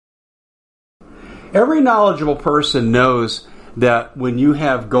Every knowledgeable person knows that when you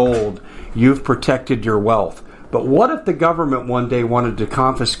have gold, you've protected your wealth. But what if the government one day wanted to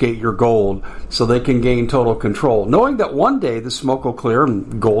confiscate your gold so they can gain total control, knowing that one day the smoke will clear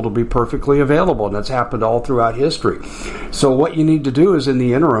and gold will be perfectly available, and that's happened all throughout history. So what you need to do is, in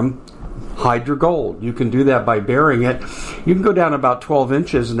the interim, hide your gold. You can do that by burying it. You can go down about 12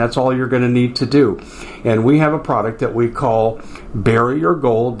 inches, and that's all you're going to need to do. And we have a product that we call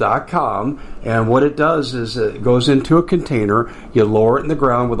buryyourgold.com, and what it does is it goes into a container. You lower it in the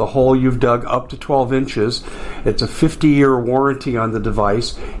ground with a hole you've dug up to 12 inches. It's a 50-year warranty on the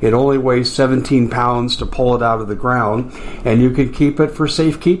device. It only weighs 17 pounds to pull it out of the ground, and you can keep it for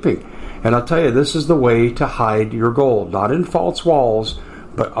safekeeping. And I'll tell you, this is the way to hide your gold, not in false walls,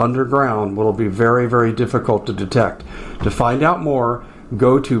 but underground. Will be very, very difficult to detect. To find out more,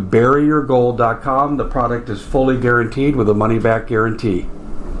 go to buryyourgold.com. The product is fully guaranteed with a money-back guarantee.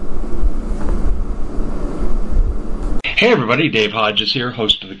 Hey everybody, Dave Hodges here,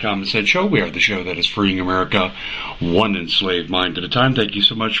 host of the Common Sense Show. We are the show that is freeing America one enslaved mind at a time. Thank you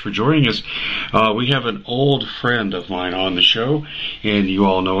so much for joining us. We have an old friend of mine on the show, and you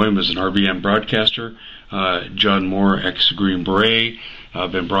all know him as an RBN broadcaster, John Moore, ex-Green Beret.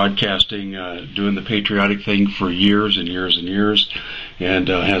 I've been broadcasting, doing the patriotic thing for years and years and years, and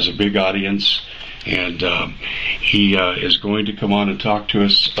has a big audience. And he is going to come on and talk to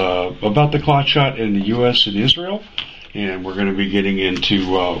us about the clot shot in the U.S. and Israel. And we're going to be getting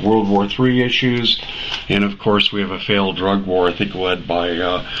into World War III issues. And, of course, we have a failed drug war, I think, led by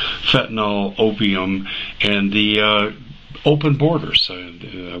fentanyl, opium, and the open borders.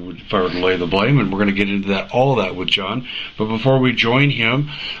 If I were to lay the blame, and we're going to get into that, all of that with John. But before we join him,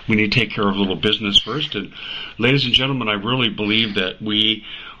 we need to take care of a little business first. And ladies and gentlemen, I really believe that we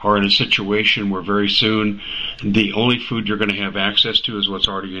are in a situation where very soon the only food you're going to have access to is what's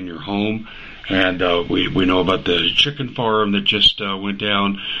already in your home. And we know about the chicken farm that just went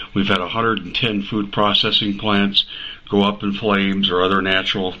down. We've had 110 food processing plants go up in flames or other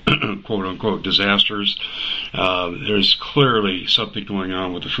natural, quote-unquote, disasters. There's clearly something going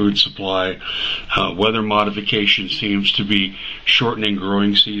on with the food supply. Weather modification seems to be shortening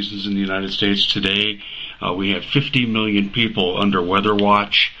growing seasons in the United States today. We have 50 million people under weather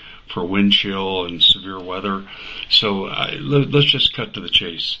watch for wind chill and severe weather. So let's just cut to the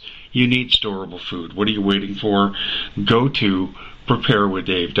chase. You need storable food. What are you waiting for? Go to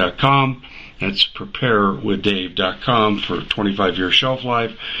preparewithdave.com. That's preparewithdave.com for 25-year shelf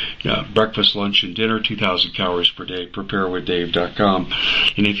life. Breakfast, lunch, and dinner, 2,000 calories per day. Preparewithdave.com.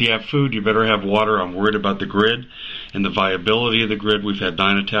 And if you have food, you better have water. I'm worried about the grid and the viability of the grid. We've had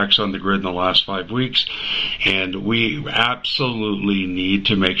 9 attacks on the grid in the last 5 weeks, and we absolutely need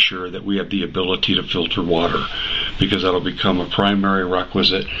to make sure that we have the ability to filter water, because that'll become a primary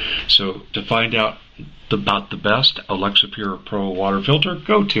requisite. So to find out about the best Alexa Pure Pro water filter,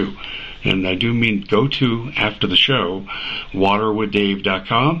 go to, and I do mean go to after the show,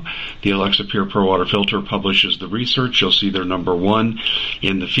 waterwithdave.com. The Alexa Pure Pro water filter publishes the research. You'll see they're number 1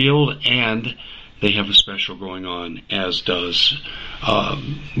 in the field, and they have a special going on, as does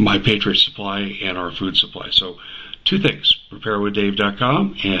My Patriot Supply and our food supply. So 2 things,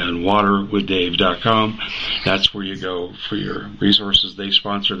 preparewithdave.com and waterwithdave.com. That's where you go for your resources. They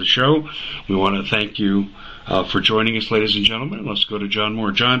sponsor the show. We want to thank you for joining us, ladies and gentlemen. Let's go to John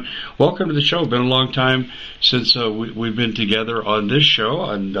Moore. John, welcome to the show. Been a long time since we've been together on this show,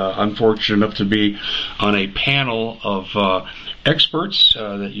 and I'm fortunate enough to be on a panel of experts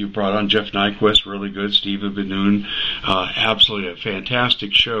that you brought on. Jeff Nyquist, really good. Stephen Ben-Nun, absolutely a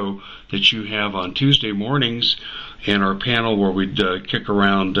fantastic show that you have on Tuesday mornings in our panel, where we'd kick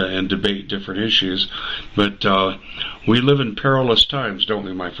around and debate different issues. But we live in perilous times, don't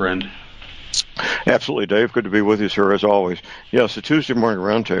we, my friend? Absolutely, Dave. Good to be with you, sir, as always. Yes, the Tuesday Morning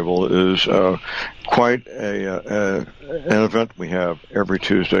Roundtable is quite an event we have every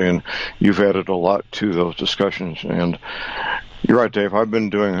Tuesday, and you've added a lot to those discussions. And you're right, Dave. I've been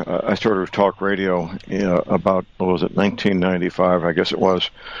doing, I started with talk radio about, what was it, 1995, I guess it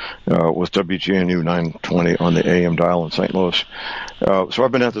was, with WGNU 920 on the AM dial in St. Louis. So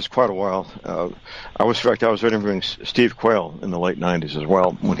I've been at this quite a while. I was interviewing Steve Quayle in the late 90s as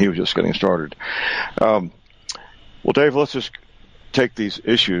well, when he was just getting started. Well, Dave, let's just take these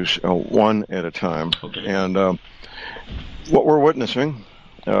issues one at a time. Okay. And what we're witnessing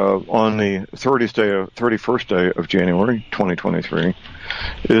on the 31st day of January 2023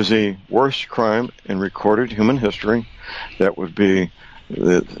 is the worst crime in recorded human history. That would be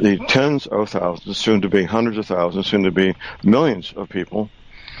the tens of thousands, soon to be hundreds of thousands, soon to be millions of people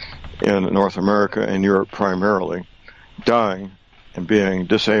in North America and Europe primarily dying and being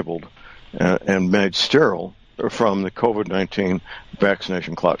disabled and made sterile from the COVID-19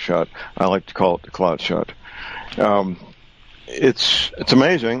 vaccination clot shot. I like to call it the clot shot. It's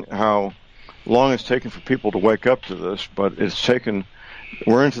amazing how long it's taken for people to wake up to this, but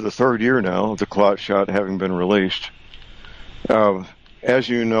we're into the third year now of the clot shot having been released. As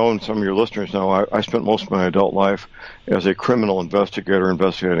you know, and some of your listeners know, I spent most of my adult life as a criminal investigator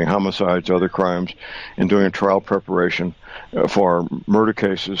investigating homicides, other crimes, and doing trial preparation for murder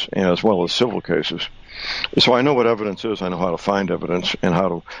cases as well as civil cases. So I know what evidence is. I know how to find evidence and how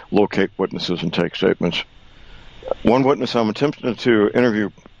to locate witnesses and take statements. One witness I'm attempting to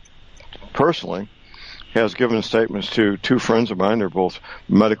interview personally has given statements to two friends of mine. They're both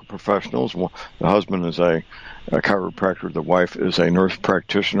medical professionals. The husband is a chiropractor. The wife is a nurse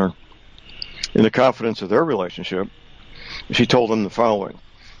practitioner. In the confidence of their relationship, she told them the following,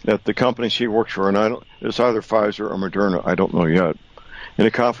 that the company she works for, and it's either Pfizer or Moderna, I don't know yet. In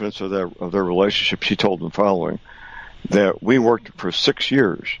the confidence of their relationship, she told them the following, that we worked for 6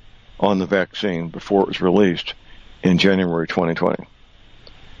 years on the vaccine before it was released in January 2020.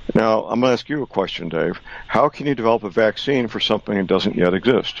 Now, I'm going to ask you a question, Dave. How can you develop a vaccine for something that doesn't yet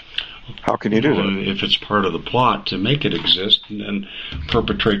exist? How can you do that? If it's part of the plot to make it exist and then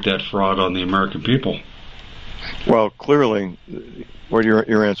perpetrate that fraud on the American people. Well, clearly,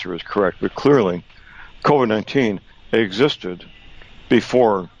 your answer is correct, but clearly, COVID-19 existed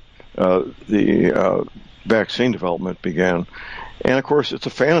before the vaccine development began. And, of course, it's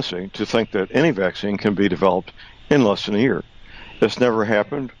a fantasy to think that any vaccine can be developed in less than a year. It's never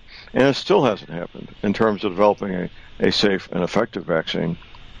happened, and it still hasn't happened in terms of developing a safe and effective vaccine.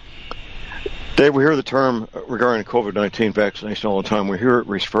 Dave, we hear the term regarding COVID-19 vaccination all the time. We hear it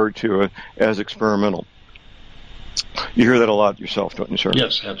referred to as experimental. You hear that a lot yourself, don't you, sir?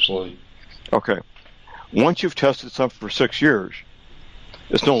 Yes, absolutely. Okay. Once you've tested something for 6 years,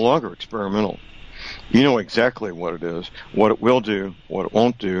 it's no longer experimental. You know exactly what it is, what it will do, what it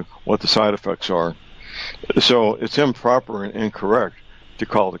won't do, what the side effects are. So it's improper and incorrect to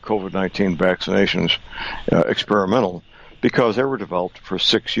call the COVID-19 vaccinations experimental because they were developed for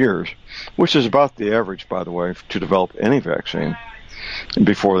 6 years, which is about the average, by the way, to develop any vaccine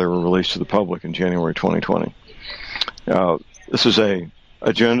before they were released to the public in January 2020. This is an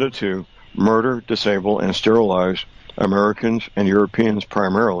agenda to murder, disable, and sterilize Americans and Europeans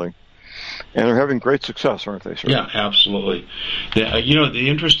primarily. And they're having great success, aren't they, sir? Yeah, absolutely. The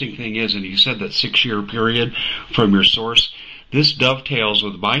interesting thing is, and you said that 6-year period from your source, this dovetails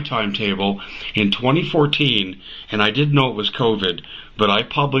with my timetable in 2014, and I didn't know it was COVID, but I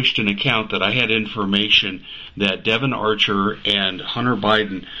published an account that I had information that Devon Archer and Hunter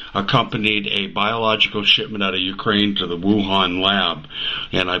Biden accompanied a biological shipment out of Ukraine to the Wuhan lab,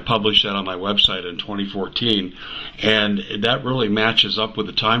 and I published that on my website in 2014, and that really matches up with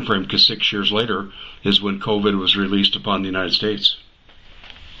the time frame because 6 years later is when COVID was released upon the United States.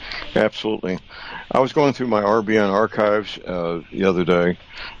 Absolutely. I was going through my RBN archives the other day,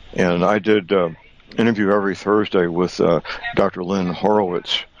 and I did interview every Thursday with Dr. Lynn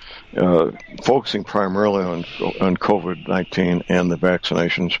Horowitz, focusing primarily on COVID-19 and the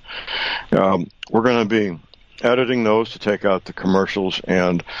vaccinations. We're going to be editing those to take out the commercials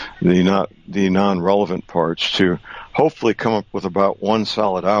and the non-relevant parts to hopefully come up with about 1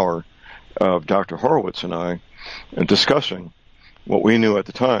 solid hour of Dr. Horowitz and I discussing what we knew at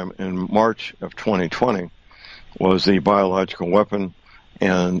the time in March of 2020 was the biological weapon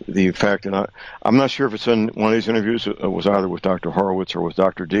and the fact, and I'm not sure if it's in one of these interviews, it was either with Dr. Horowitz or with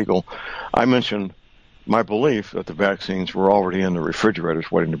Dr. Deagle, I mentioned my belief that the vaccines were already in the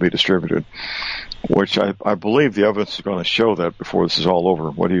refrigerators waiting to be distributed, which I believe the evidence is going to show that before this is all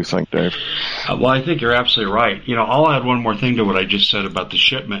over. What do you think, Dave? Well, I think you're absolutely right. I'll add one more thing to what I just said about the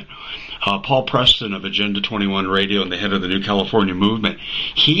shipment. Paul Preston of Agenda 21 Radio and the head of the New California Movement,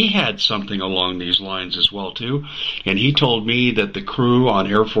 he had something along these lines as well, too. And he told me that the crew on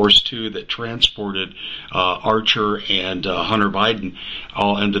Air Force Two that transported Archer and Hunter Biden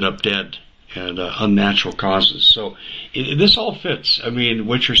all ended up dead and unnatural causes. So this all fits. I mean,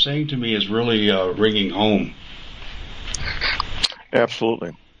 what you're saying to me is really ringing home.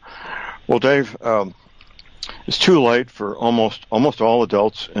 Absolutely. Well, Dave, it's too late for almost all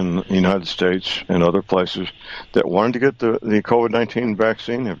adults in the United States and other places that wanted to get the COVID-19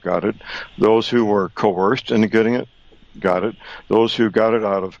 vaccine have got it. Those who were coerced into getting it got it. Those who got it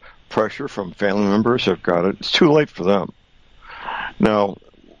out of pressure from family members have got it. It's too late for them. Now,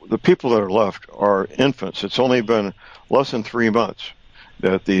 the people that are left are infants. It's only been less than 3 months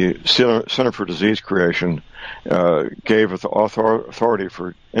that the Center for Disease Creation gave authority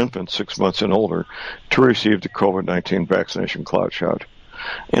for infants 6 months and older to receive the COVID-19 vaccination clot shot.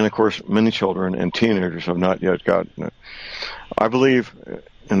 And of course, many children and teenagers have not yet gotten it. I believe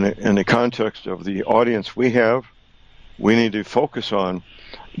in the context of the audience we have, we need to focus on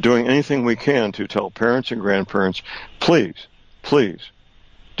doing anything we can to tell parents and grandparents, please,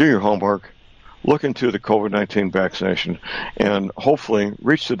 do your homework, look into the COVID-19 vaccination, and hopefully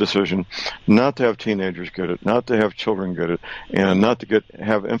reach the decision not to have teenagers get it, not to have children get it, and not to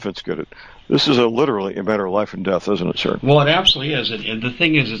have infants get it. This is literally a matter of life and death, isn't it, sir? Well, it absolutely is. And the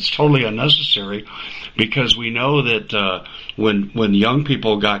thing is, it's totally unnecessary because we know that when young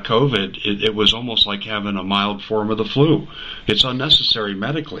people got COVID, it was almost like having a mild form of the flu. It's unnecessary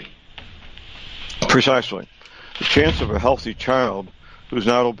medically. Precisely. The chance of a healthy child who's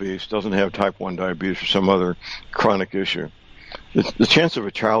not obese, doesn't have type 1 diabetes or some other chronic issue, the chance of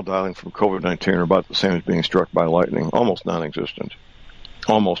a child dying from COVID-19 are about the same as being struck by lightning, almost non-existent.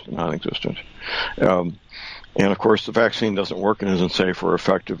 And of course, the vaccine doesn't work and isn't safe or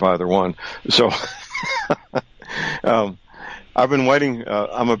effective, either one. So I've been waiting.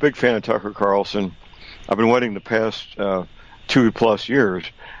 I'm a big fan of Tucker Carlson. I've been waiting the past 2+ years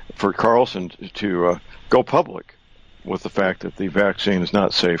for Carlson to go public with the fact that the vaccine is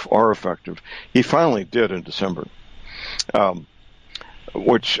not safe or effective. He finally did in December,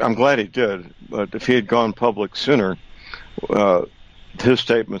 which I'm glad he did. But if he had gone public sooner, his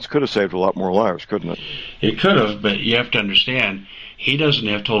statements could have saved a lot more lives, couldn't it? It could have, but you have to understand, he doesn't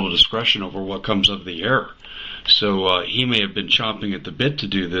have total discretion over what comes of the air. So he may have been chomping at the bit to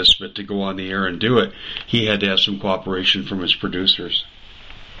do this, but to go on the air and do it, he had to have some cooperation from his producers.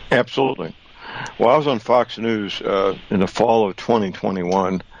 Absolutely. Well, I was on Fox News in the fall of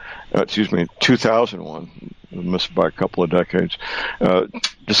 2001, missed by a couple of decades,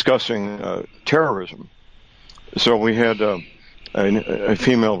 discussing terrorism. So we had a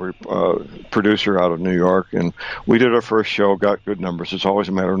female producer out of New York, and we did our first show, got good numbers. It's always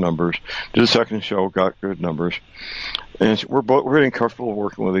a matter of numbers. Did a second show, got good numbers. And we're getting comfortable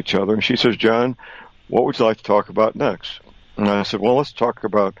working with each other. And she says, John, what would you like to talk about next? And I said, well, let's talk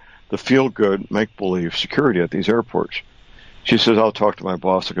about the feel-good, make-believe security at these airports. She says, I'll talk to my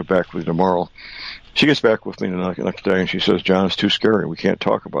boss. I'll get back with you tomorrow. She gets back with me the next day, and she says, John, it's too scary. We can't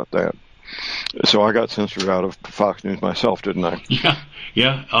talk about that. So I got censored out of Fox News myself, didn't I?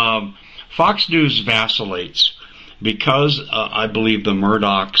 Yeah. Fox News vacillates because I believe the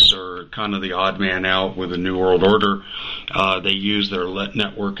Murdochs are kind of the odd man out with the New World Order. They use their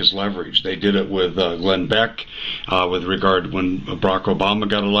network as leverage. They did it with Glenn Beck with regard when Barack Obama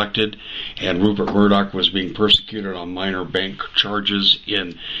got elected, and Rupert Murdoch was being persecuted on minor bank charges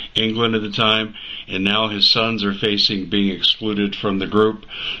in England at the time, and now his sons are facing being excluded from the group,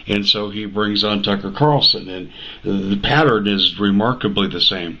 and so he brings on Tucker Carlson, and the pattern is remarkably the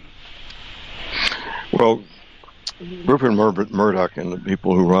same. Well, Rupert Murdoch and the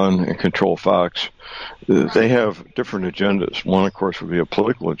people who run and control Fox, they have different agendas. One, of course, would be a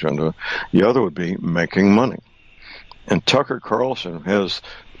political agenda. The other would be making money. And Tucker Carlson has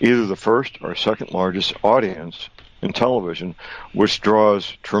either the first or second largest audience in television, which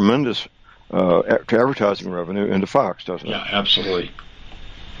draws tremendous advertising revenue into Fox, doesn't it? Yeah, absolutely.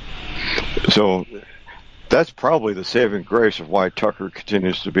 So that's probably the saving grace of why Tucker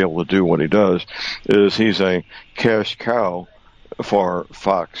continues to be able to do what he does, is he's a cash cow for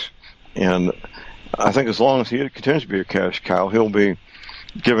Fox. And I think as long as he continues to be a cash cow, he'll be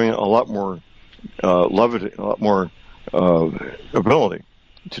giving a lot more levity, a lot more ability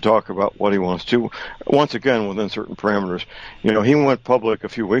to talk about what he wants to, once again, within certain parameters. You know, he went public a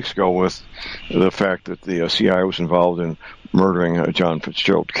few weeks ago with the fact that the CIA was involved in murdering John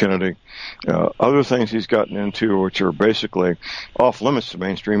Fitzgerald Kennedy. Other things he's gotten into, which are basically off limits to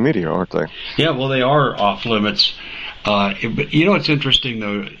mainstream media, aren't they? Yeah, well, they are off limits. But you know, it's interesting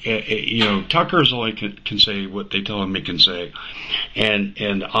though. Tucker's only can say what they tell him he can say, and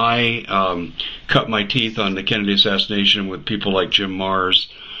I cut my teeth on the Kennedy assassination with people like Jim Marrs,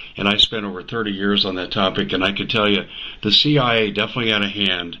 and I spent over 30 years on that topic. And I could tell you, the CIA definitely had a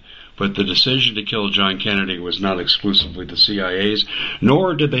hand. But the decision to kill John Kennedy was not exclusively the CIA's,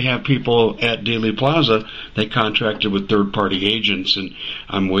 nor did they have people at Dealey Plaza. They contracted with third-party agents, and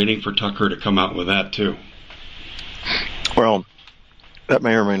I'm waiting for Tucker to come out with that, too. Well, that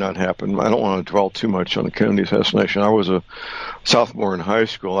may or may not happen. I don't want to dwell too much on the Kennedy assassination. I was a sophomore in high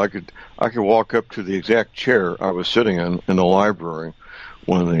school. I could walk up to the exact chair I was sitting in the library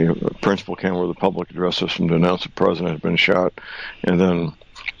when the principal came over the public address system to announce the president had been shot, and then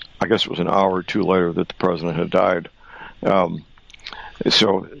I guess it was an hour or two later that the president had died.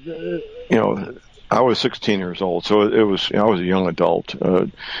 I was 16 years old, so it was. I was a young adult,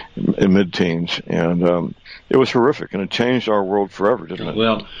 in mid-teens, and it was horrific, and it changed our world forever, didn't it?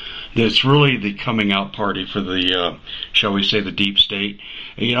 Well, it's really the coming out party for the, shall we say, the deep state.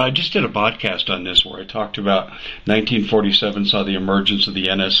 I just did a podcast on this where I talked about 1947 saw the emergence of the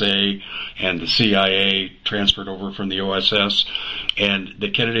NSA and the CIA transferred over from the OSS, and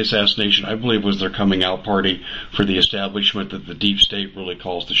the Kennedy assassination, I believe, was their coming out party for the establishment that the deep state really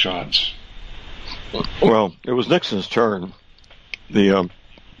calls the shots. Well, it was Nixon's turn. The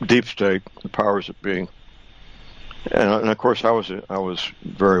deep state, the powers that be, and of course, I was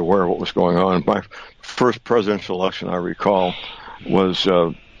very aware of what was going on. My first presidential election, I recall, was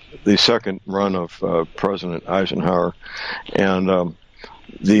the second run of President Eisenhower, and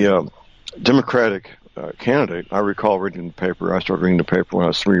the Democratic candidate. I recall reading the paper. I started reading the paper when I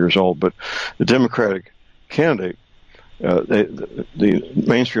was 3 years old, but the Democratic candidate. The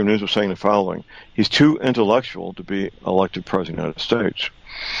mainstream news was saying the following: he's too intellectual to be elected president of the United States.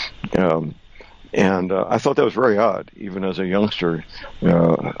 And I thought that was very odd. Even as a youngster,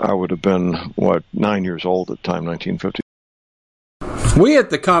 I would have been, 9 years old at the time, 1950. We at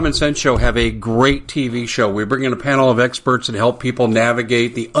the Common Sense Show have a great TV show. We bring in a panel of experts and help people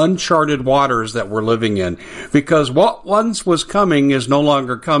navigate the uncharted waters that we're living in. Because what once was coming is no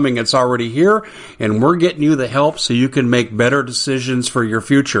longer coming. It's already here, and we're getting you the help so you can make better decisions for your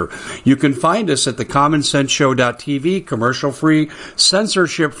future. You can find us at thecommonsenseshow.tv, commercial-free,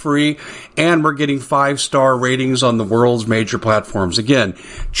 censorship-free, and we're getting 5-star ratings on the world's major platforms. Again,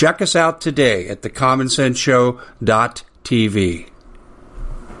 check us out today at thecommonsenseshow.tv.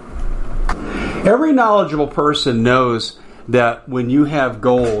 Every knowledgeable person knows that when you have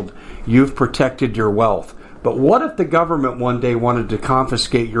gold, you've protected your wealth. But what if the government one day wanted to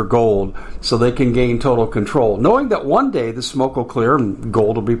confiscate your gold so they can gain total control, knowing that one day the smoke will clear and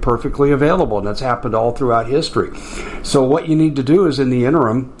gold will be perfectly available, and that's happened all throughout history. So what you need to do is, in the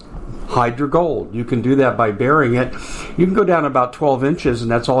interim, hide your gold. You can do that by burying it. You can go down about 12 inches, and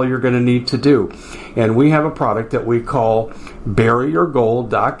that's all you're going to need to do. And we have a product that we call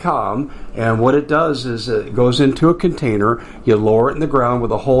buryyourgold.com, and what it does is it goes into a container. You lower it in the ground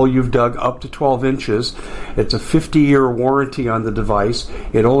with a hole you've dug up to 12 inches. It's a 50-year warranty on the device.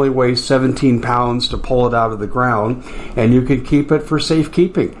 It only weighs 17 pounds to pull it out of the ground, and you can keep it for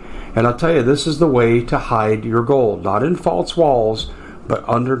safekeeping. And I'll tell you, this is the way to hide your gold. Not in false walls, but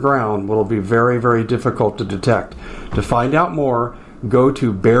underground will be very, very difficult to detect. To find out more, go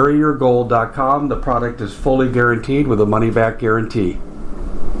to buryyourgold.com. The product is fully guaranteed with a money-back guarantee.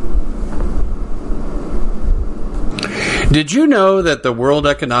 Did you know that the World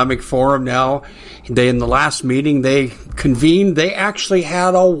Economic Forum now, in the last meeting they convened, they actually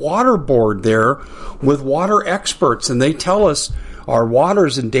had a water board there with water experts, and they tell us our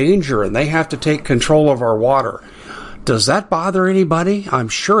water's in danger and they have to take control of our water. Does that bother anybody? I'm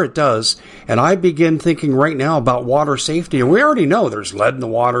sure it does. And I begin thinking right now about water safety. And we already know there's lead in the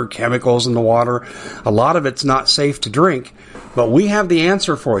water, chemicals in the water. A lot of it's not safe to drink. But we have the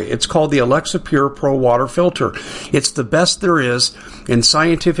answer for you. It's called the Alexa Pure Pro Water Filter. It's the best there is, and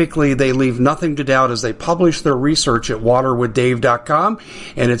scientifically they leave nothing to doubt as they publish their research at waterwithdave.com,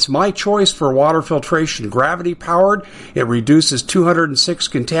 and it's my choice for water filtration. Gravity powered, it reduces 206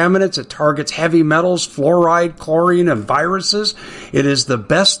 contaminants, it targets heavy metals, fluoride, chlorine, and viruses. It is the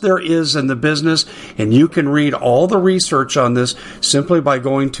best there is in the business, and you can read all the research on this simply by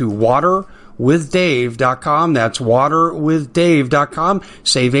going to waterwithdave.com. That's waterwithdave.com.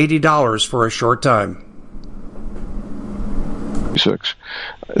 Save $80 for a short time.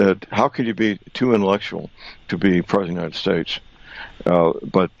 How could you be too intellectual to be president of the United States?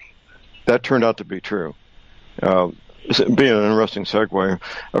 But that turned out to be true. Being an interesting segue,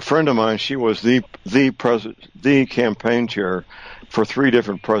 a friend of mine, she was the campaign chair for 3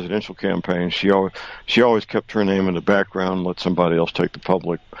 different presidential campaigns. She always kept her name in the background, let somebody else take the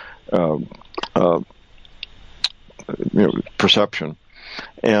public perception.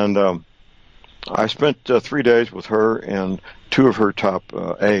 And I spent 3 days with her and 2 of her top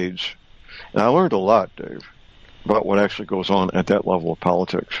aides, and I learned a lot, Dave, about what actually goes on at that level of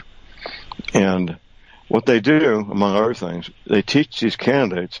politics. And what they do, among other things, they teach these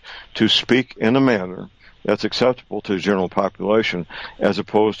candidates to speak in a manner that's acceptable to the general population, as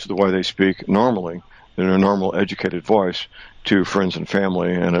opposed to the way they speak normally in a normal educated voice to friends and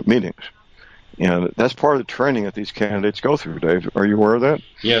family and at meetings. And that's part of the training that these candidates go through, Dave. Are you aware of that?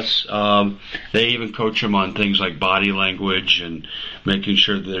 Yes. They even coach them on things like body language and making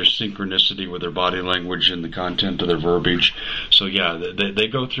sure that there's synchronicity with their body language and the content of their verbiage. So, yeah, they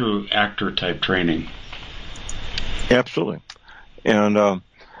go through actor-type training. Absolutely. And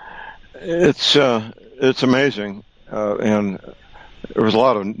It's amazing, and there was a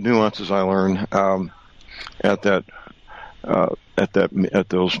lot of nuances I learned at those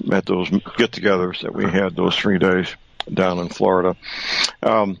get-togethers that we had those 3 days down in Florida.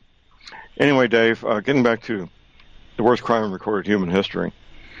 Anyway, Dave, getting back to the worst crime in recorded human history,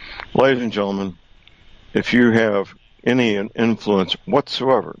 ladies and gentlemen, if you have any influence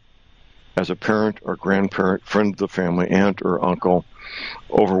whatsoever as a parent or grandparent, friend of the family, aunt or uncle,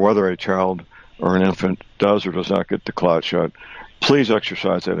 over whether a child or an infant does or does not get the clot shot, please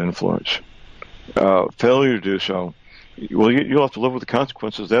exercise that influence. Failure to do so, well, you'll have to live with the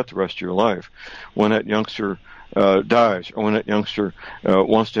consequences of that the rest of your life. When that youngster dies, or when that youngster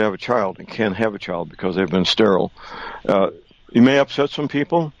wants to have a child and can't have a child because they've been sterile, you may upset some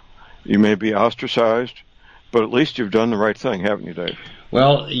people, you may be ostracized, but at least you've done the right thing, haven't you, Dave?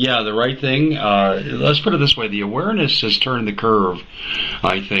 Well, yeah, the right thing. Let's put it this way: the awareness has turned the curve,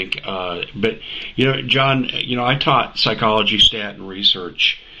 I think. But John, I taught psychology, stat, and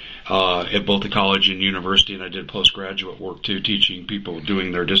research at both the college and university, and I did postgraduate work too, teaching people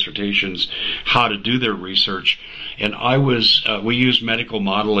doing their dissertations how to do their research. And we use medical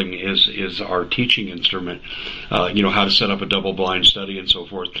modeling is our teaching instrument, how to set up a double-blind study and so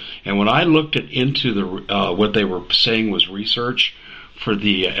forth. And when I looked into the what they were saying was research for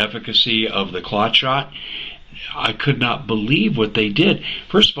the efficacy of the clot shot, I could not believe what they did.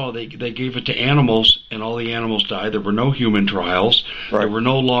 First of all, they gave it to animals, and all the animals died. There were no human trials. Right. There were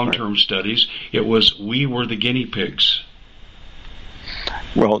no long-term studies. It was, we were the guinea pigs.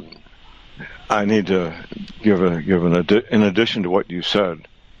 Well, I need to give in addition to what you said,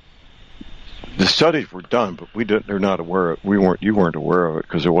 the studies were done, but they're not aware of it. You weren't aware of it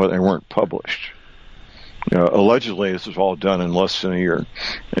because they weren't published. Allegedly, this was all done in less than a year,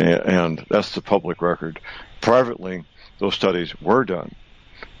 and that's the public record. Privately, those studies were done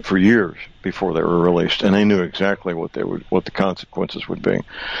for years before they were released, and they knew exactly what the consequences would be.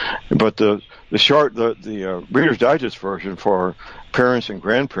 But the Reader's Digest version for parents and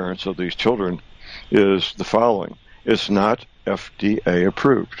grandparents of these children is the following: it's not FDA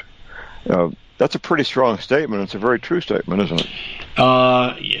approved. That's a pretty strong statement. It's a very true statement, isn't it?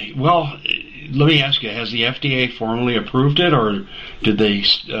 Well, let me ask you, has the FDA formally approved it, or did they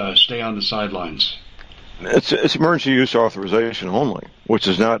stay on the sidelines? It's emergency use authorization only, which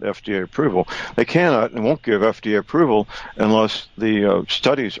is not FDA approval. They cannot and won't give FDA approval unless the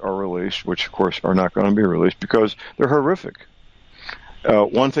studies are released, which, of course, are not going to be released because they're horrific.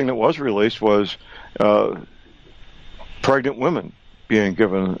 One thing that was released was pregnant women being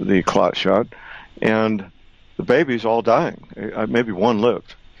given the clot shot, and the babies all dying. Maybe one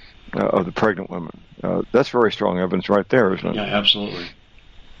lived of the pregnant women. That's very strong evidence right there, isn't it? Yeah, absolutely.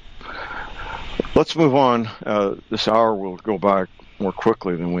 Let's move on. This hour will go by more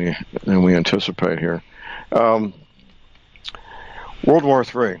quickly than we anticipate here. World War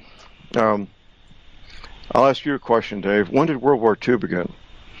III. I'll ask you a question, Dave. When did World War II begin?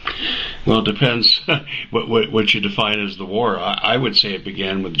 Well, it depends what you define as the war. I would say it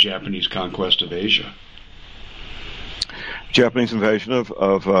began with Japanese conquest of Asia. Japanese invasion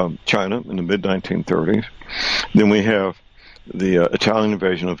of China in the mid-1930s. Then we have the Italian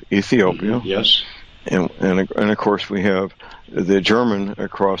invasion of Ethiopia. Mm-hmm. Yes. And of course we have the German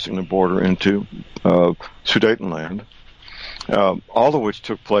crossing the border into Sudetenland, all of which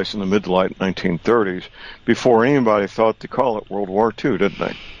took place in the mid to late 1930s before anybody thought to call it World War II, didn't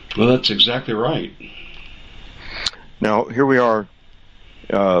they? Well, that's exactly right. Now, here we are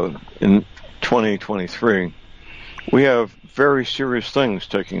in 2023. We have very serious things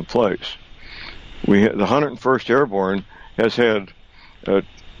taking place. The 101st Airborne has had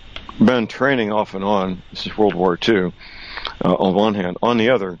been training off and on. This is World War II, on one hand. On the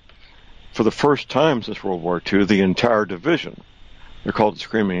other, for the first time since World War II, the entire division, they're called the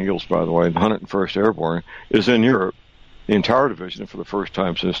Screaming Eagles, by the way, the 101st Airborne, is in Europe. The entire division for the first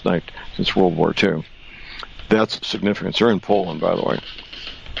time since World War II. That's significant. They're in Poland, by the way.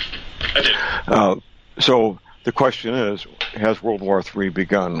 So the question is, has World War III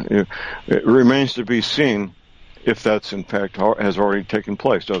begun? It remains to be seen if that's in fact has already taken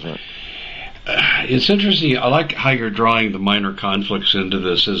place, doesn't it? It's interesting. I like how you're drawing the minor conflicts into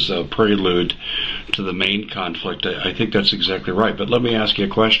this as a prelude to the main conflict. I think that's exactly right. But let me ask you a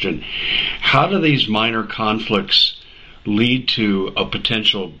question. How do these minor conflicts lead to a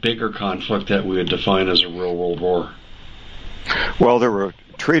potential bigger conflict that we would define as a real world war? Well, there were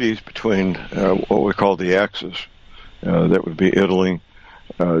treaties between what we call the Axis. That would be Italy,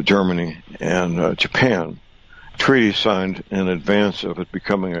 Germany, and Japan. Treaties signed in advance of it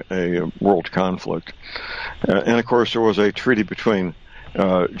becoming a world conflict. And of course, there was a treaty between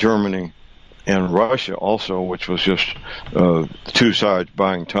Germany and Russia also, which was just the two sides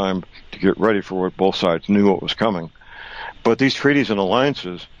buying time to get ready for what both sides knew what was coming. But these treaties and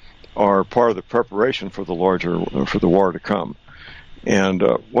alliances are part of the preparation for the war to come. And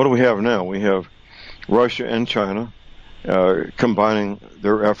what do we have now? We have Russia and China combining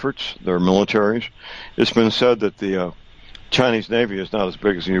their efforts, their militaries. It's been said that the Chinese Navy is not as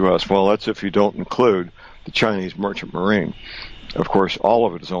big as the U.S. Well, that's if you don't include the Chinese Merchant Marine. Of course, all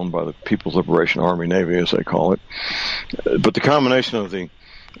of it is owned by the People's Liberation Army Navy, as they call it. But the combination of the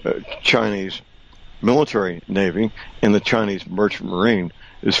Chinese military Navy and the Chinese Merchant Marine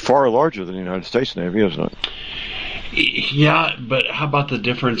is far larger than the United States Navy, isn't it? Yeah, but how about the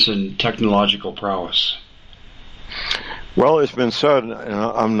difference in technological prowess? Well, it's been said, and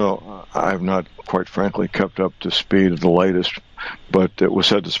I've not, quite frankly, kept up to speed of the latest, but it was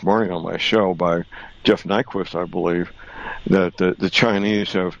said this morning on my show by Jeff Nyquist, I believe, that the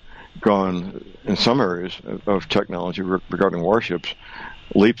Chinese have gone, in some areas of technology regarding warships,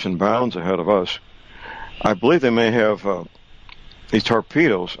 leaps and bounds ahead of us. I believe they may have these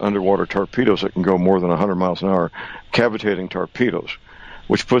torpedoes, underwater torpedoes that can go more than 100 miles an hour, cavitating torpedoes,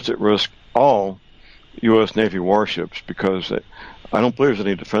 which puts at risk all U.S. Navy warships because I don't believe there's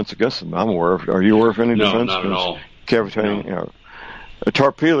any defense against them. I'm aware of. Are you aware of any defense? No, not at all. Cavitating? No. A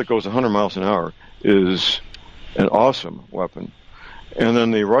torpedo that goes 100 miles an hour is an awesome weapon. And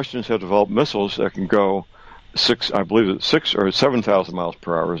then the Russians have developed missiles that can go 6 or 7,000 miles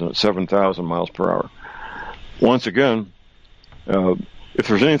per hour, isn't it? 7,000 miles per hour. Once again, if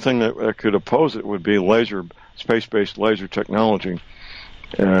there's anything that could oppose it, would be space-based laser technology.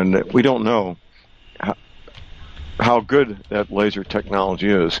 And we don't know how good that laser technology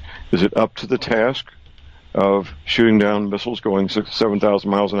is. Is it up to the task of shooting down missiles going 7,000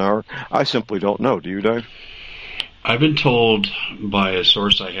 miles an hour? I simply don't know. Do you, Dave? I've been told by a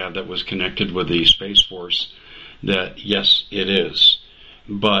source I have that was connected with the Space Force that, yes, it is.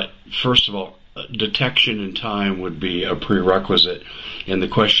 But, first of all, detection in time would be a prerequisite. And the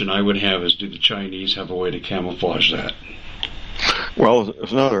question I would have is, do the Chinese have a way to camouflage that? Well,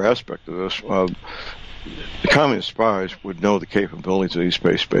 there's another aspect of this. The communist spies would know the capabilities of these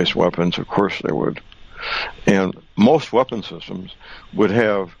space-based weapons. Of course they would. And most weapon systems would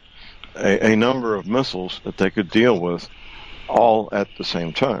have a number of missiles that they could deal with all at the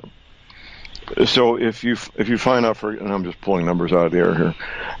same time. So if you find out, and I'm just pulling numbers out of the air here,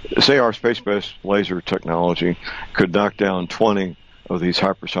 say our space-based laser technology could knock down 20 of these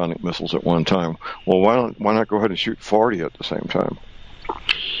hypersonic missiles at one time. Well, why not go ahead and shoot 40 at the same time?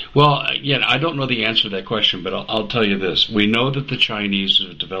 Well, again, I don't know the answer to that question, but I'll tell you this. We know that the Chinese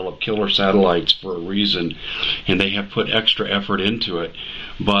have developed killer satellites for a reason, and they have put extra effort into it.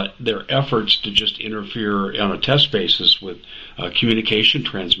 But their efforts to just interfere on a test basis with communication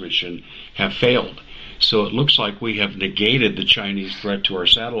transmission have failed. So it looks like we have negated the Chinese threat to our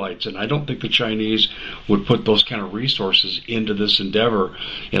satellites, and I don't think the Chinese would put those kind of resources into this endeavor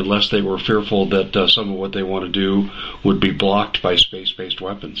unless they were fearful that some of what they want to do would be blocked by space-based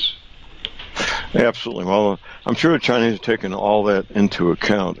weapons. Absolutely. Well, I'm sure the Chinese have taken all that into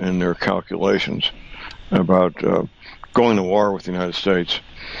account in their calculations about going to war with the United States.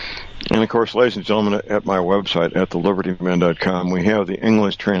 And, of course, ladies and gentlemen, at my website, at thelibertyman.com, we have the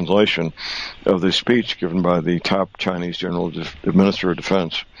English translation of the speech given by the top Chinese General Minister of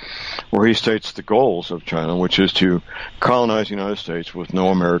Defense, where he states the goals of China, which is to colonize the United States with no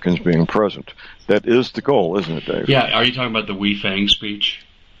Americans being present. That is the goal, isn't it, Dave? Yeah. Are you talking about the Wei Fang speech?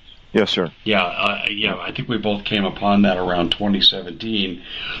 Yes, sir. Yeah, I think we both came upon that around 2017,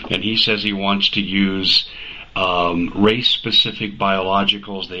 and he says he wants to use race-specific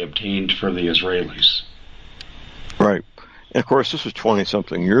biologicals they obtained for the Israelis. Right. And, of course, this was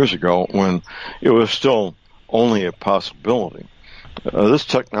 20-something years ago when it was still only a possibility. This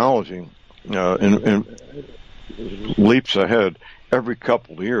technology leaps ahead every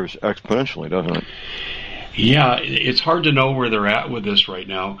couple of years exponentially, doesn't it? Yeah, it's hard to know where they're at with this right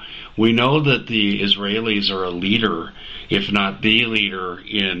now. We know that the Israelis are a leader, if not the leader,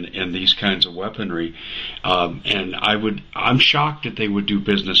 in these kinds of weaponry. And I'm shocked that they would do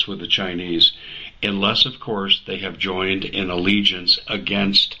business with the Chinese, unless, of course, they have joined in allegiance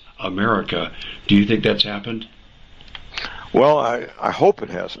against America. Do you think that's happened? Well, I hope it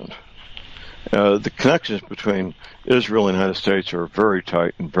hasn't. The connections between Israel and the United States are very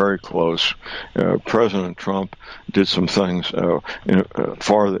tight and very close. President Trump did some things to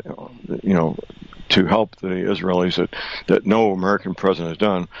help the Israelis that no American president has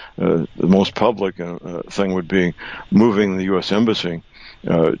done. The most public thing would be moving the U.S. Embassy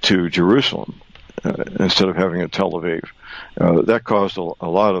to Jerusalem. instead of having it Tel Aviv. That caused a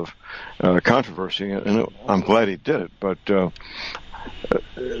lot of controversy, and I'm glad he did it. But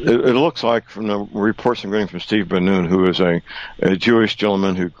it looks like, from the reports I'm getting from Steve Ben-Nun, who is a Jewish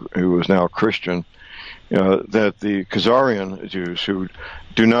gentleman who is now a Christian, that the Khazarian Jews, who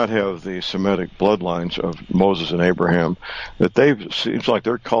do not have the Semitic bloodlines of Moses and Abraham, that seems like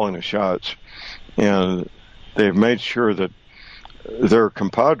they're calling the shots, and they've made sure that their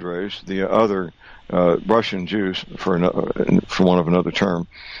compadres, the other Russian Jews, for want of another term,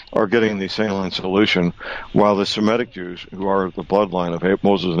 are getting the saline solution, while the Semitic Jews, who are the bloodline of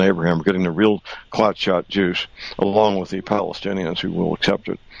Moses and Abraham, are getting the real clot shot juice, along with the Palestinians who will accept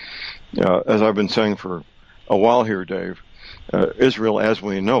it. As I've been saying for a while here, Dave, Israel, as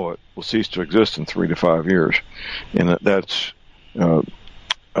we know it, will cease to exist in 3 to 5 years, and that's a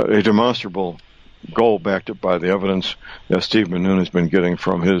demonstrable goal backed up by the evidence that Steve Ben-Nun has been getting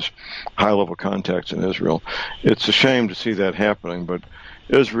from his high-level contacts in Israel. It's a shame to see that happening, but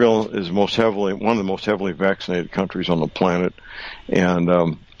Israel is one of the most heavily vaccinated countries on the planet,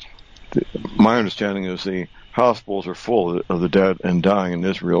 and my understanding is the hospitals are full of the dead and dying in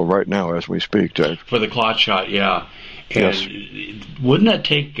Israel right now as we speak, Dave. For the clot shot, yeah. And yes. Wouldn't that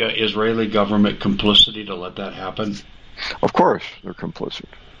take Israeli government complicity to let that happen? Of course, they're complicit.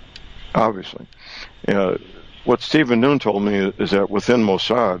 Obviously. What Steve Ben-Nun told me is that within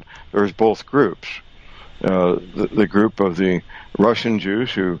Mossad, there's both groups. The group of the Russian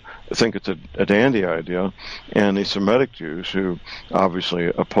Jews who think it's a dandy idea, and the Semitic Jews who obviously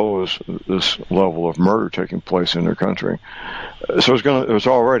oppose this level of murder taking place in their country. So there's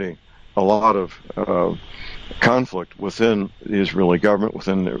already a lot of conflict within the Israeli government,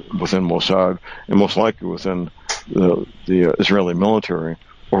 within Mossad, and most likely within the Israeli military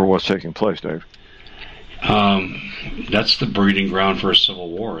over what's taking place, Dave. That's the breeding ground for a civil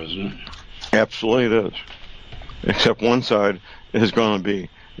war, isn't it? Absolutely it is. Except one side is going to be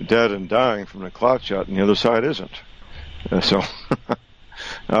dead and dying from the clot shot, and the other side isn't. So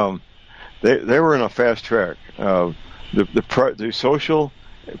they were in a fast track. The social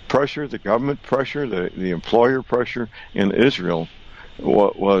pressure, the government pressure, the employer pressure in Israel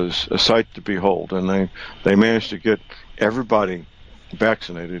was a sight to behold, and they managed to get everybody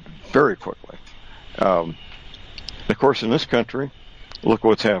vaccinated very quickly. Of course, in this country, look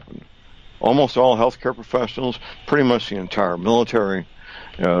what's happened. Almost all healthcare professionals, pretty much the entire military,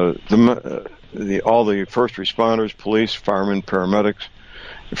 all the first responders, police, firemen, paramedics,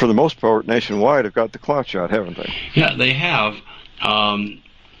 for the most part, nationwide, have got the clot shot, haven't they? Yeah, they have.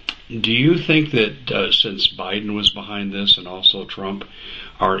 Do you think that since Biden was behind this and also Trump,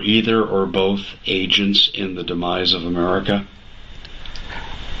 are either or both agents in the demise of America?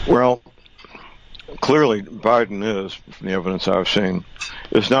 Well, clearly Biden is, from the evidence I've seen.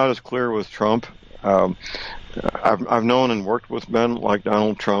 It's not as clear with Trump. I've known and worked with men like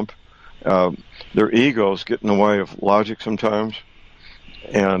Donald Trump. Their egos get in the way of logic sometimes,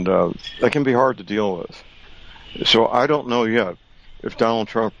 and that can be hard to deal with. So I don't know yet if Donald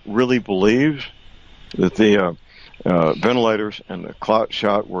Trump really believes that the ventilators and the clot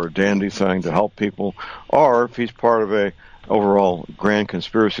shot were a dandy thing to help people, or if he's part of a overall grand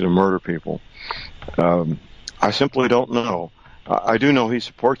conspiracy to murder people. I simply don't know. I do know he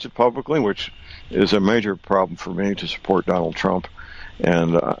supports it publicly, which is a major problem for me to support Donald Trump.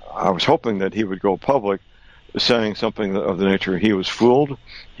 And I was hoping that he would go public saying something of the nature, he was fooled,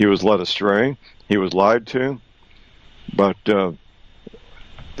 he was led astray, he was lied to. But that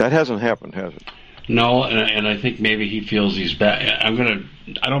hasn't happened, has it? No, and I think maybe he feels he's bad.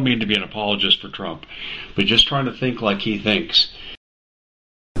 I don't mean to be an apologist for Trump, but just trying to think like he thinks.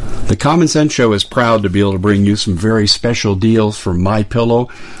 The Common Sense Show is proud to be able to bring you some very special deals from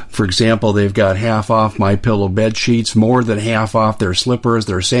MyPillow. For example, they've got half off MyPillow bed sheets, more than half off their slippers,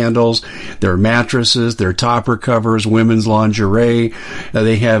 their sandals, their mattresses, their topper covers, women's lingerie.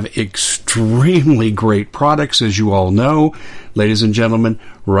 They have extremely great products, as you all know. Ladies and gentlemen,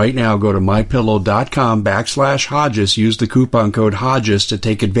 right now go to mypillow.com/Hodges. Use the coupon code Hodges to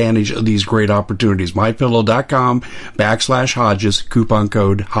take advantage of these great opportunities. mypillow.com/Hodges, coupon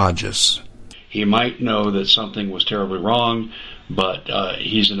code Hodges. He might know that something was terribly wrong, but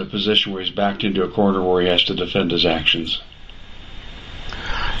he's in a position where he's backed into a corner where he has to defend his actions.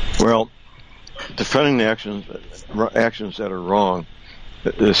 Well, defending the actions that are wrong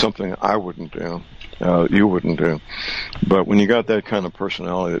is something I wouldn't do. You wouldn't do. But when you got that kind of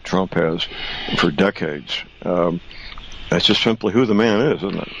personality that Trump has for decades, that's just simply who the man is,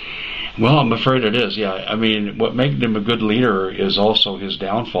 isn't it? Well, I'm afraid it is, yeah. I mean, what made him a good leader is also his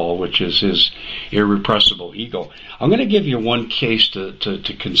downfall, which is his irrepressible ego. I'm going to give you one case to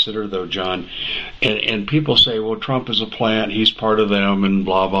consider, though, John. And people say, well, Trump is a plant, he's part of them, and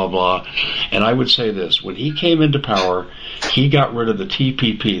blah, blah, blah. And I would say this. When he came into power, he got rid of the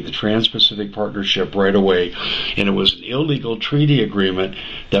TPP, the Trans-Pacific Partnership, right away. And it was an illegal treaty agreement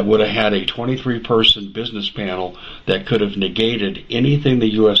that would have had a 23-person business panel that could have negated anything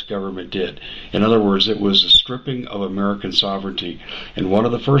the U.S. government did. In other words, it was a stripping of American sovereignty. And one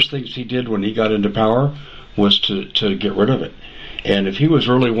of the first things he did when he got into power was to get rid of it. And if he was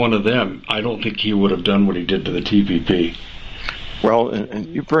really one of them, I don't think he would have done what he did to the TPP. Well,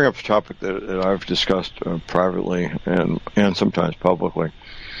 and you bring up a topic that I've discussed privately and sometimes publicly.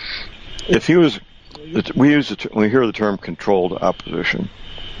 If he was, we hear the term controlled opposition.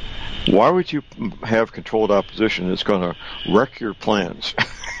 Why would you have controlled opposition that's going to wreck your plans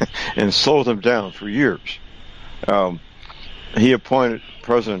and slow them down for years?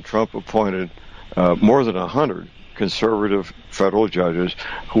 President Trump appointed more than 100 conservative federal judges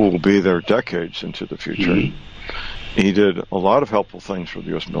who will be there decades into the future. Mm-hmm. He did a lot of helpful things for the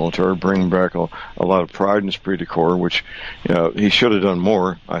U.S. military, bringing back a lot of pride in esprit de corps, which he should have done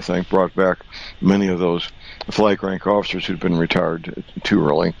more, I think, brought back many of those flag rank officers who'd been retired too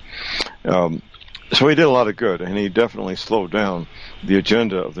early. So he did a lot of good, and he definitely slowed down the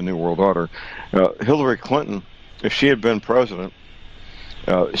agenda of the New World Order. Hillary Clinton, if she had been president,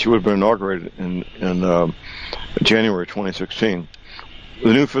 she would have been inaugurated in January 2016.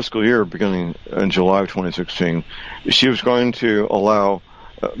 The new fiscal year beginning in July of 2016, she was going to allow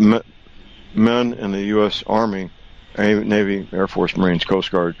men in the U.S. Army, Navy, Air Force, Marines, Coast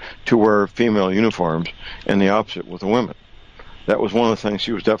Guard to wear female uniforms, and the opposite with the women. That was one of the things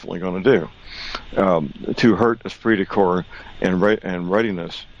she was definitely going to do, to hurt esprit de corps and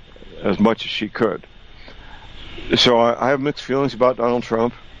readiness as much as she could. So I have mixed feelings about Donald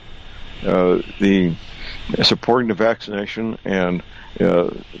Trump, the supporting the vaccination and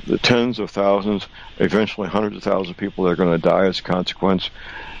the tens of thousands, eventually hundreds of thousands of people that are going to die as a consequence.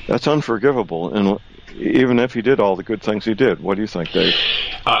 That's unforgivable. And even if he did all the good things he did, what do you think, Dave?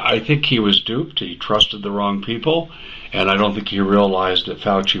 I think he was duped. He trusted the wrong people, and I don't think he realized that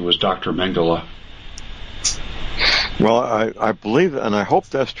Fauci was Dr. Mengele. Well, I believe and I hope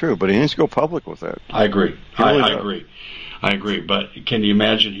that's true, but he needs to go public with that. I agree. I agree. But can you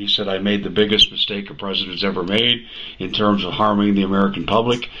imagine, he said, I made the biggest mistake a president's ever made in terms of harming the American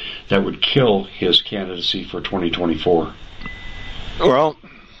public. That would kill his candidacy for 2024. Well,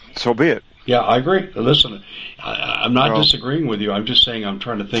 so be it. Yeah, I agree. Listen, I'm not disagreeing with you. I'm just saying I'm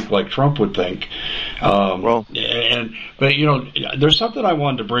trying to think like Trump would think. But there's something I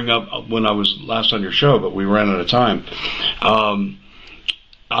wanted to bring up when I was last on your show, but we ran out of time.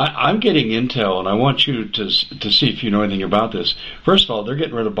 I'm getting intel, and I want you to see if you know anything about this. First of all, they're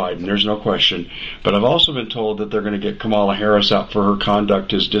getting rid of Biden. There's no question. But I've also been told that they're going to get Kamala Harris out for her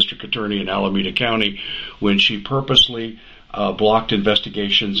conduct as district attorney in Alameda County when she purposely blocked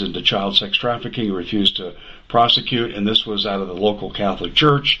investigations into child sex trafficking, refused to prosecute, and this was out of the local Catholic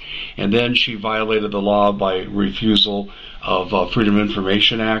Church. And then she violated the law by refusal of Freedom of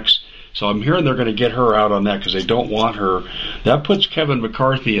Information Acts. So I'm hearing they're going to get her out on that because they don't want her. That puts Kevin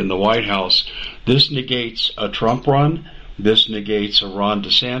McCarthy in the White House. This negates a Trump run. This negates a Ron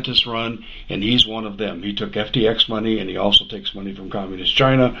DeSantis run, and he's one of them. He took FTX money, and he also takes money from Communist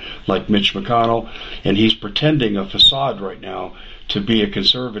China, like Mitch McConnell, and he's pretending a facade right now to be a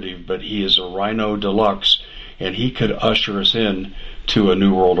conservative, but he is a rhino deluxe, and he could usher us in to a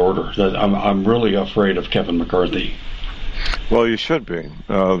new world order. I'm really afraid of Kevin McCarthy. Well, you should be.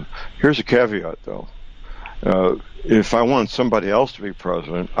 Here's a caveat, though. If I want somebody else to be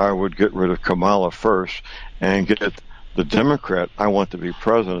president, I would get rid of Kamala first and get the Democrat I want to be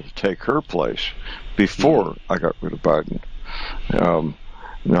president to take her place before I got rid of Biden.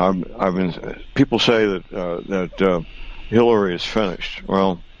 People say that Hillary is finished.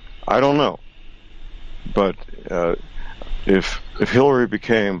 Well, I don't know. But if Hillary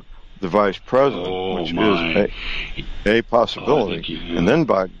became the vice president, which is a possibility, and then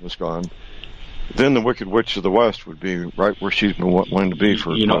Biden was gone, then the Wicked Witch of the West would be right where she's been wanting to be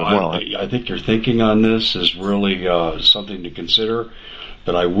for a while. I think your thinking on this is really something to consider,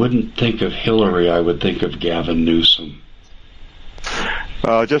 but I wouldn't think of Hillary. I would think of Gavin Newsom.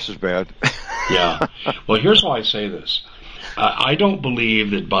 Just as bad. Yeah. Well, here's why I say this. I don't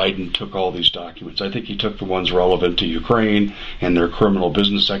believe that Biden took all these documents. I think he took the ones relevant to Ukraine and their criminal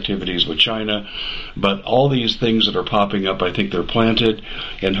business activities with China. But all these things that are popping up, I think they're planted.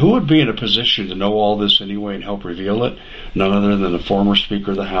 And who would be in a position to know all this anyway and help reveal it? None other than the former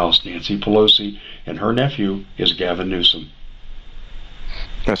Speaker of the House, Nancy Pelosi, and her nephew is Gavin Newsom.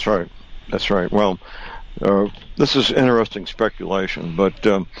 That's right. That's right. Well, this is interesting speculation, but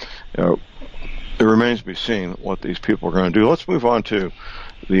it remains to be seen what these people are going to do. Let's move on to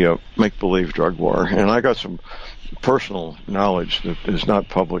the make-believe drug war. And I got some personal knowledge that is not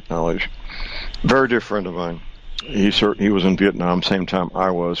public knowledge. Very dear friend of mine. He was in Vietnam, same time I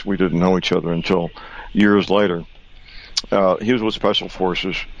was. We didn't know each other until years later. He was with Special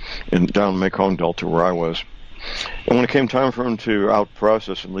Forces down in Mekong Delta where I was. And when it came time for him to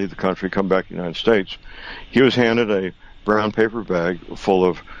out-process and leave the country, come back to the United States, he was handed a brown paper bag full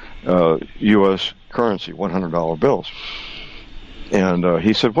of U.S. currency, $100 bills. And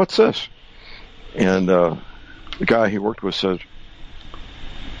he said, "What's this?" And the guy he worked with said,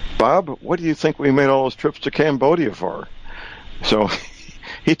 "Bob, what do you think we made all those trips to Cambodia for?" So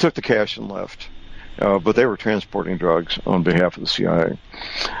he took the cash and left. But they were transporting drugs on behalf of the CIA.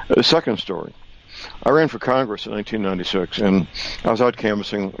 The second story. I ran for Congress in 1996, and I was out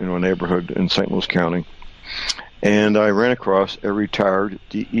canvassing in a neighborhood in St. Louis County. And I ran across a retired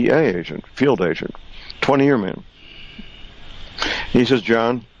DEA agent, field agent, 20-year man. He says,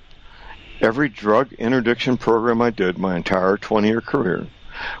 "John, every drug interdiction program I did my entire 20-year career,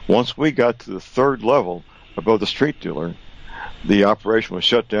 once we got to the third level above the street dealer, the operation was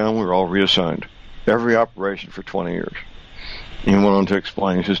shut down. We were all reassigned. Every operation for 20 years. And he went on to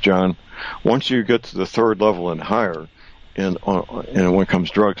explain. He says, "John, once you get to the third level and higher, and when it comes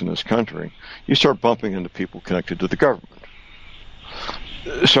to drugs in this country, you start bumping into people connected to the government."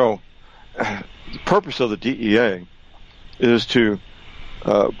 So the purpose of the DEA is to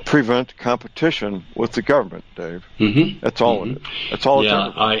prevent competition with the government, Dave. Mm-hmm. That's all it is. That's all it's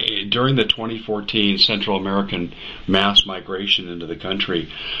ever. During the 2014 Central American mass migration into the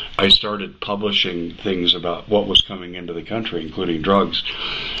country, I started publishing things about what was coming into the country, including drugs.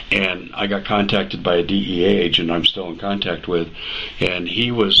 And I got contacted by a DEA agent I'm still in contact with, and he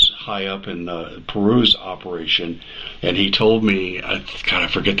was high up in Peru's operation, and he told me, I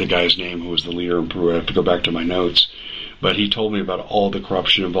forget the guy's name who was the leader in Peru. I have to go back to my notes. But he told me about all the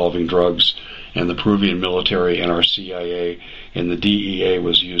corruption involving drugs and the Peruvian military and our CIA, and the DEA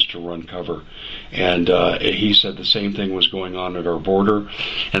was used to run cover. And he said the same thing was going on at our border.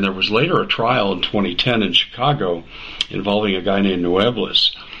 And there was later a trial in 2010 in Chicago involving a guy named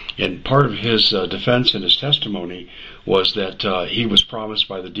Nuebles. And part of his defense in his testimony was that he was promised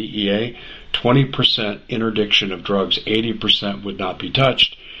by the DEA 20% interdiction of drugs, 80% would not be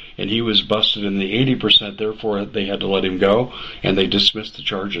touched. And he was busted in the 80%, therefore they had to let him go, and they dismissed the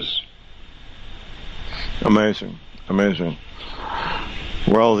charges. Amazing.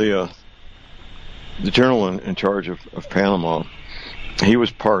 Well, the general in charge of Panama, he was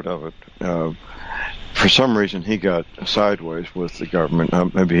part of it. For some reason, he got sideways with the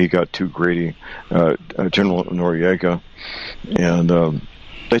government. Maybe he got too greedy, General Noriega, and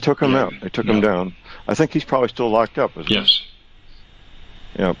they took him out. They took him down. I think he's probably still locked up, isn't he? Yes.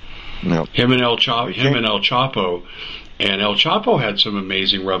 Yep. Him and El Chapo, and El Chapo had some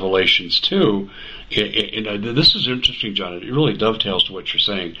amazing revelations too. This is interesting, John. It really dovetails to what you're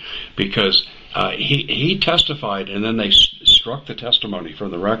saying, because he testified, and then they struck the testimony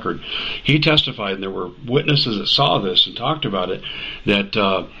from the record. He testified, and there were witnesses that saw this and talked about it, that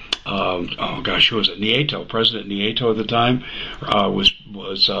who was it? Nieto, President Nieto at the time, was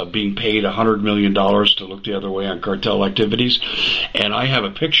being paid $100 million to look the other way on cartel activities. And I have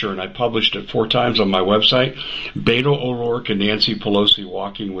a picture, and I published it 4 times on my website, Beto O'Rourke and Nancy Pelosi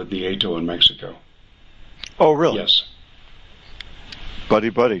walking with Nieto in Mexico. Oh, really? Yes.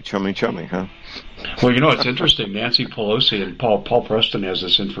 Buddy, chummy, huh? Well, it's interesting. Nancy Pelosi and Paul Preston has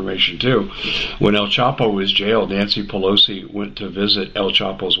this information too. When El Chapo was jailed, Nancy Pelosi went to visit El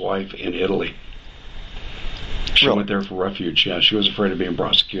Chapo's wife in Italy. She went there for refuge. Yeah, she was afraid of being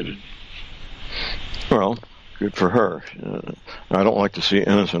prosecuted. Well, good for her. I don't like to see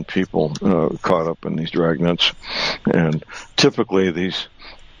innocent people caught up in these dragnets, and typically these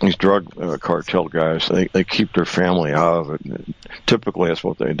drug cartel guys, they keep their family out of it. Typically, that's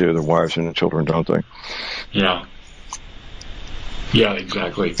what they do, their wives and their children, don't they? Yeah. Yeah,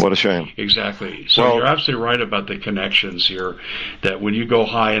 exactly. What a shame. Exactly. So you're absolutely right about the connections here, that when you go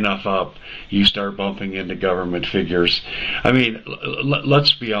high enough up, you start bumping into government figures. I mean,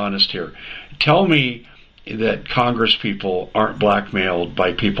 let's be honest here. Tell me that Congress people aren't blackmailed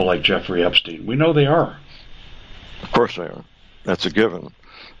by people like Jeffrey Epstein. We know they are. Of course they are. That's a given.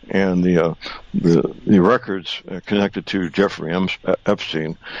 And the records connected to Jeffrey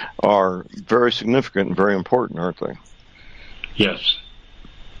Epstein are very significant and very important, aren't they? Yes.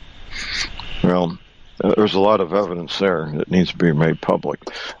 Well, there's a lot of evidence there that needs to be made public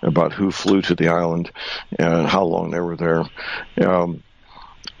about who flew to the island and how long they were there.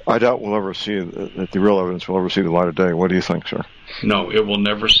 I doubt we'll ever see that the real evidence will ever see the light of day. What do you think, sir? No, it will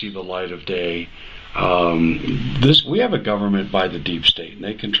never see the light of day. We have a government by the deep state, and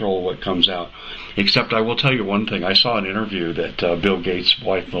they control what comes out. Except I will tell you one thing. I saw an interview that Bill Gates'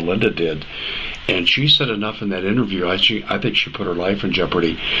 wife Melinda did, and she said enough in that interview. I think she put her life in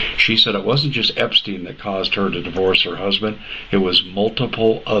jeopardy. She said it wasn't just Epstein that caused her to divorce her husband. It was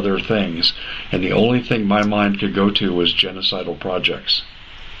multiple other things, and the only thing my mind could go to was genocidal projects.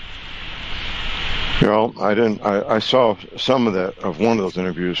 Well, I saw some of one of those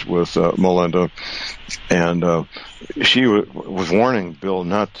interviews with Melinda, and she was warning Bill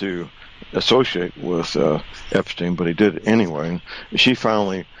not to associate with Epstein, but he did anyway. She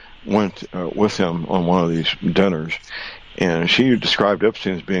finally went with him on one of these dinners, and she described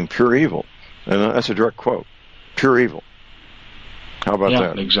Epstein as being pure evil, and that's a direct quote: pure evil. How about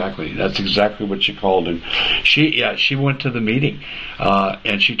that? Yeah, exactly. That's exactly what she called him. She went to the meeting,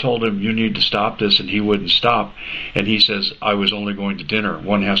 and she told him, "You need to stop this," and he wouldn't stop. And he says, "I was only going to dinner."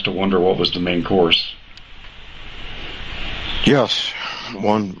 One has to wonder what was the main course. Yes,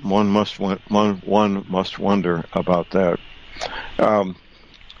 one must wonder about that. Well,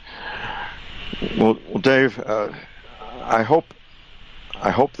 Dave, I hope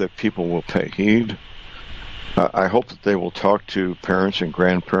that people will pay heed. I hope that they will talk to parents and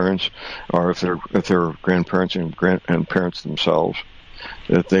grandparents, or if they're grandparents and parents themselves,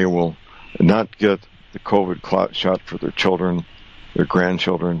 that they will not get the COVID shot for their children, their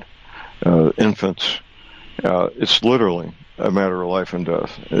grandchildren, infants. It's literally a matter of life and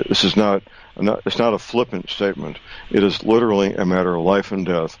death. This is it's not a flippant statement. It is literally a matter of life and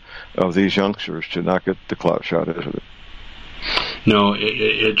death of these youngsters to not get the clot shot, isn't it? No,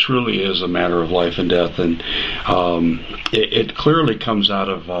 it truly is a matter of life and death, and it clearly comes out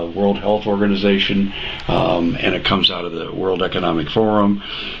of World Health Organization, and it comes out of the World Economic Forum,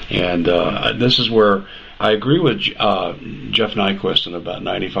 and this is where I agree with Jeff Nyquist in about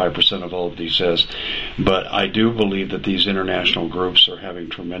 95% of all of these says, but I do believe that these international groups are having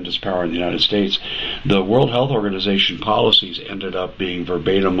tremendous power in the United States. The World Health Organization policies ended up being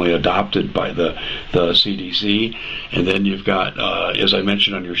verbatimly adopted by the CDC, and then you've got, as I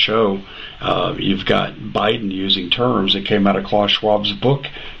mentioned on your show, you've got Biden using terms that came out of Klaus Schwab's book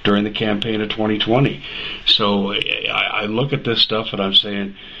during the campaign of 2020. So I look at this stuff and I'm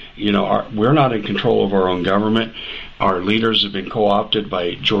saying, we're not in control of our own government. Our leaders have been co-opted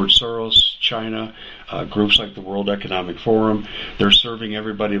by George Soros, China, groups like the World Economic Forum. They're serving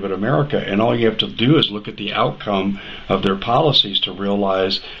everybody but America, and all you have to do is look at the outcome of their policies to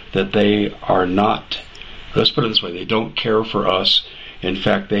realize that they are not, let's put it this way, they don't care for us. In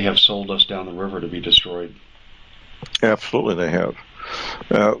fact, they have sold us down the river to be destroyed. Absolutely they have.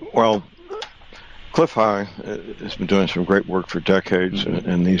 Cliff High has been doing some great work for decades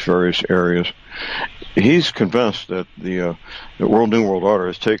in these various areas. He's convinced that the New World Order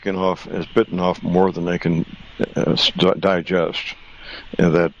has bitten off more than they can digest,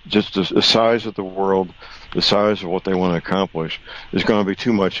 and that just the size of the world, the size of what they want to accomplish, is going to be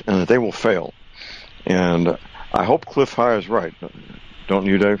too much, and that they will fail. And I hope Cliff High is right. Don't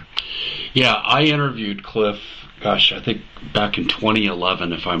you, Dave? Yeah, I interviewed Cliff, I think back in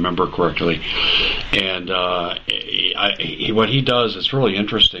 2011, if I remember correctly. And what he does is really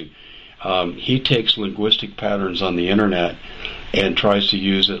interesting. He takes linguistic patterns on the internet and tries to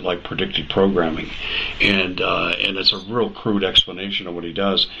use it like predictive programming. And it's a real crude explanation of what he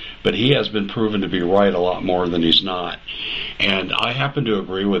does. But he has been proven to be right a lot more than he's not. And I happen to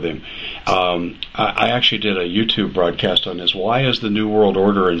agree with him. I actually did a YouTube broadcast on this. Why is the New World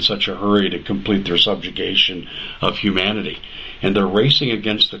Order in such a hurry to complete their subjugation of humanity? And they're racing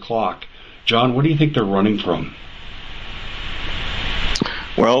against the clock. John, what do you think they're running from?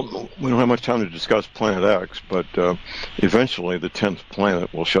 Well, we don't have much time to discuss Planet X, but eventually the 10th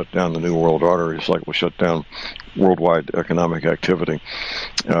planet will shut down the New World Order, just like we'll shut down worldwide economic activity.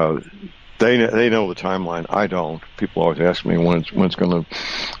 They know the timeline. I don't. People always ask me when it's going to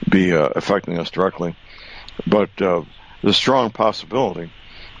be affecting us directly. But there's a strong possibility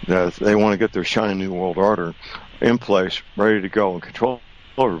that they want to get their shiny New World Order in place, ready to go and control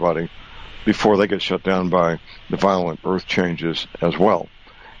everybody before they get shut down by the violent Earth changes as well.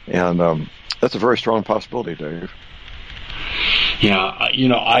 And that's a very strong possibility, Dave. Yeah,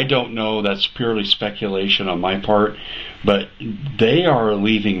 I don't know. That's purely speculation on my part, but they are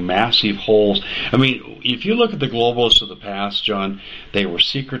leaving massive holes. I mean, if you look at the globalists of the past, John, they were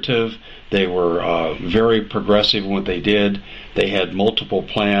secretive. They were very progressive in what they did. They had multiple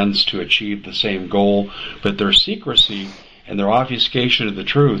plans to achieve the same goal, but their secrecy and their obfuscation of the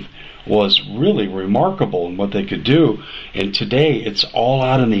truth was really remarkable in what they could do. And today, it's all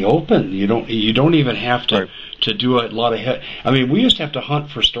out in the open. You don't even have to. Right. To do a lot of we used to have to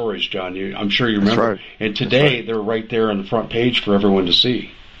hunt for stories, John. I'm sure you remember. Right. And today they're right there on the front page for everyone to see.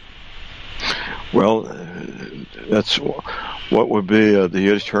 Well, that's what would be the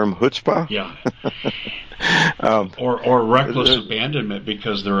Yiddish term chutzpah. Yeah. or reckless abandonment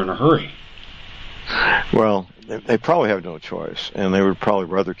because they're in a hurry. Well, they probably have no choice, and they would probably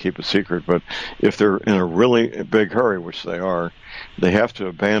rather keep it secret. But if they're in a really big hurry, which they are, they have to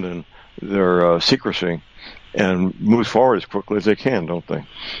abandon their secrecy and move forward as quickly as they can, don't they?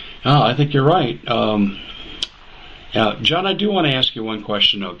 Oh, I think you're right. John, I do want to ask you one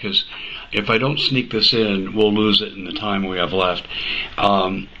question, though, because if I don't sneak this in, we'll lose it in the time we have left.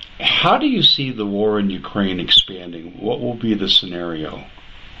 How do you see the war in Ukraine expanding? What will be the scenario?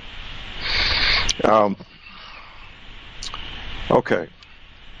 Okay.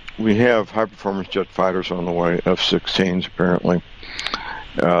 We have high-performance jet fighters on the way, F-16s apparently.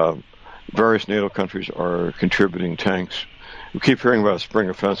 Various NATO countries are contributing tanks. We keep hearing about a spring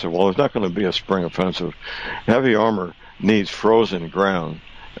offensive. Well, there's not going to be a spring offensive. Heavy armor needs frozen ground.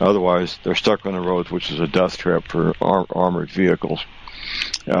 Otherwise, they're stuck on the roads, which is a death trap for armored vehicles.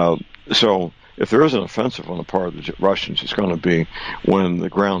 So if there is an offensive on the part of the Russians, it's going to be when the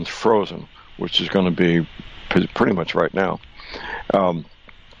ground's frozen, which is going to be pretty much right now.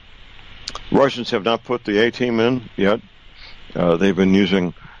 Russians have not put the A-team in yet. They've been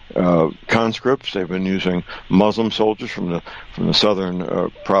using conscripts. They've been using Muslim soldiers from the southern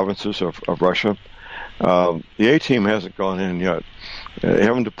provinces of Russia. The A-team hasn't gone in yet. They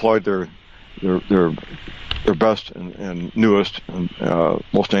haven't deployed their best and newest and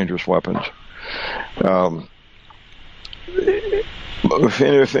most dangerous weapons.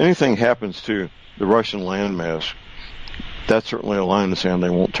 If anything happens to the Russian landmass, that's certainly a line in the sand they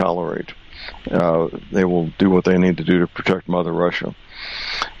won't tolerate. They will do what they need to do to protect Mother Russia.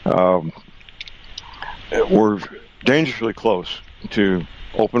 We're dangerously close to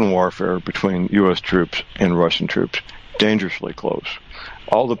open warfare between U.S. troops and Russian troops. Dangerously close.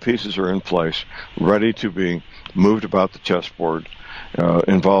 All the pieces are in place, ready to be moved about the chessboard,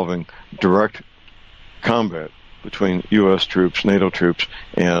 involving direct combat between U.S. troops, NATO troops,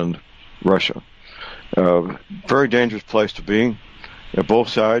 and Russia. Very dangerous place to be. Both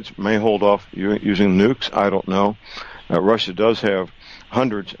sides may hold off using nukes. I don't know. Russia does have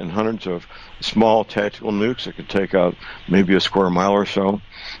hundreds and hundreds of small tactical nukes that could take out maybe a square mile or so,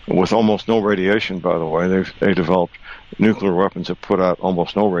 with almost no radiation, by the way. They developed nuclear weapons that put out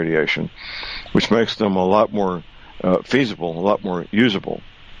almost no radiation, which makes them a lot more feasible, a lot more usable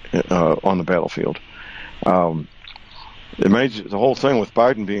on the battlefield. The whole thing with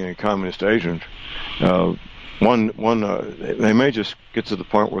Biden being a communist agent, they may just get to the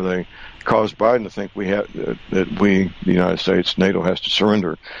point where they cause Biden to think that we, the United States, NATO has to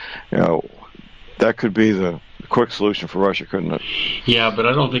surrender. That could be the quick solution for Russia, couldn't it? Yeah, but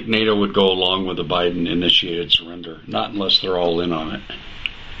I don't think NATO would go along with the Biden-initiated surrender, not unless they're all in on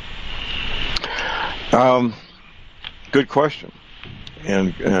it. Good question,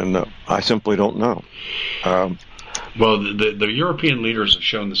 and I simply don't know. Well, the European leaders have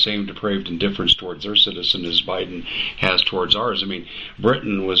shown the same depraved indifference towards their citizen as Biden has towards ours. I mean,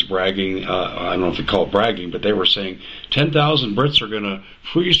 Britain was bragging, I don't know if they call it bragging, but they were saying 10,000 Brits are going to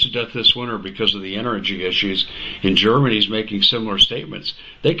freeze to death this winter because of the energy issues. And Germany's making similar statements.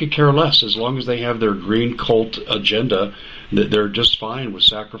 They could care less as long as they have their green cult agenda, that they're just fine with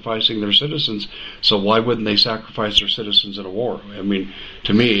sacrificing their citizens. So why wouldn't they sacrifice their citizens in a war? I mean,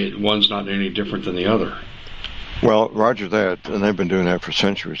 to me, one's not any different than the other. Well, roger that, and they've been doing that for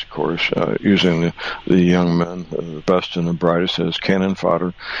centuries, of course, using the young men, the best and the brightest, as cannon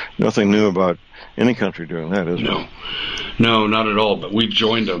fodder. Nothing new about any country doing that, is there? No, not at all, but we've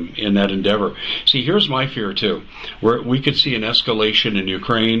joined them in that endeavor. See, here's my fear, too. We could see an escalation in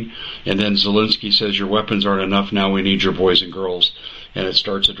Ukraine, and then Zelensky says, your weapons aren't enough, now we need your boys and girls, and it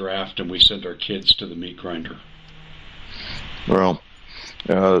starts a draft, and we send our kids to the meat grinder. Well,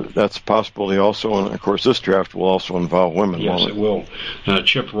 that's a possibility also, and of course this draft will also involve women. Yes, it will.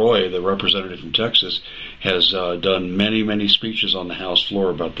 Chip Roy, the representative from Texas, has done many, many speeches on the House floor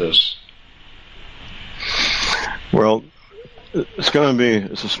about this. Well, it's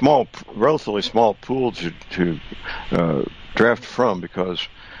a relatively small pool to draft from, because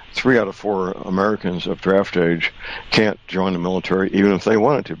 3 out of 4 Americans of draft age can't join the military even if they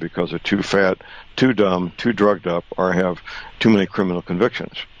wanted to, because they're too fat, too dumb, too drugged up, or have too many criminal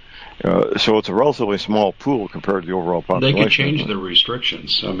convictions. So it's a relatively small pool compared to the overall population. They could change the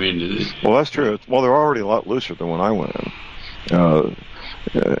restrictions. I mean, well, that's true. Well, they're already a lot looser than when I went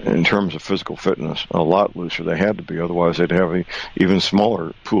in terms of physical fitness. A lot looser. They had to be, otherwise they'd have an even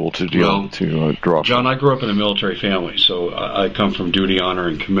smaller pool to draw. John, I grew up in a military family, so I come from duty, honor,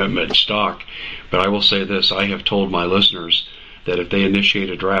 and commitment stock. But I will say this: I have told my listeners that if they initiate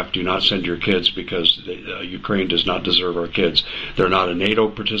a draft, do not send your kids, because Ukraine does not deserve our kids. They're not a NATO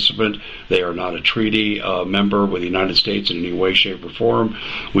participant. They are not a treaty member with the United States in any way, shape, or form.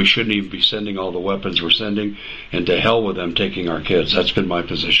 We shouldn't even be sending all the weapons we're sending, and to hell with them taking our kids. That's been my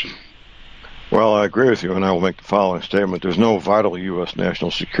position. Well, I agree with you, and I will make the following statement. There's no vital U.S. national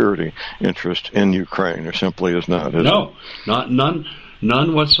security interest in Ukraine. There simply is not.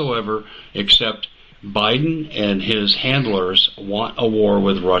 None whatsoever, except Biden and his handlers want a war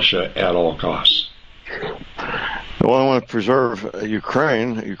with Russia at all costs. Well, I want to preserve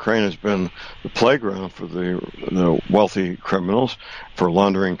Ukraine. Ukraine has been the playground for the wealthy criminals, for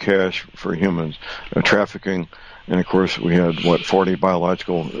laundering cash, for humans, trafficking, and of course we had 40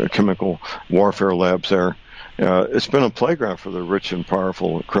 biological, chemical warfare labs there. It's been a playground for the rich and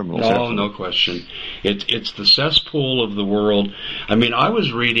powerful criminals. Oh, no question. It's the cesspool of the world. I mean, I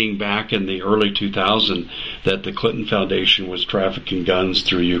was reading back in the early 2000s that the Clinton Foundation was trafficking guns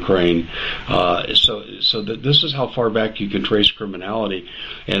through Ukraine. So that this is how far back you can trace criminality.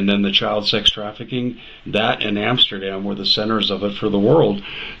 And then the child sex trafficking, that and Amsterdam were the centers of it for the world.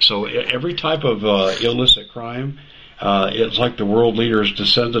 So every type of illicit crime, it's like the world leaders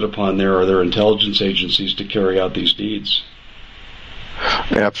descended upon there or their intelligence agencies to carry out these deeds.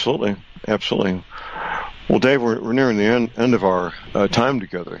 Absolutely. Well, Dave, we're nearing the end of our time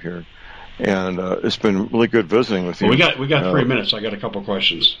together here, and it's been really good visiting with you. Well, we got 3 minutes. I got a couple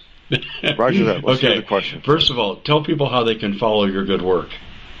questions. Roger that. Let's hear the question. First of all, tell people how they can follow your good work.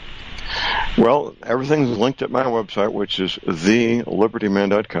 Well, everything's linked at my website, which is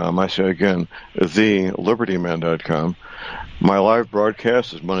thelibertyman.com. I say again, thelibertyman.com. My live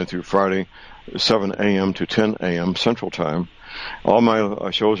broadcast is Monday through Friday, 7 a.m. to 10 a.m. Central Time. All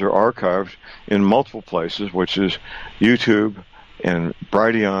my shows are archived in multiple places, which is YouTube and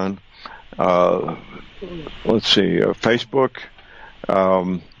Brighteon, Facebook,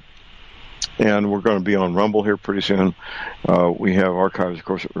 and we're going to be on Rumble here pretty soon. We have archives, of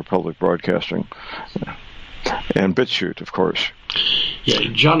course, at Republic Broadcasting. And BitChute, of course. Yeah,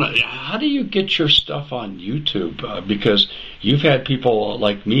 John, how do you get your stuff on YouTube? Because you've had people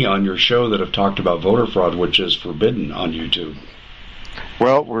like me on your show that have talked about voter fraud, which is forbidden on YouTube.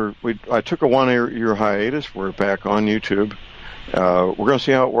 Well, I took a 1-year hiatus. We're back on YouTube. We're going to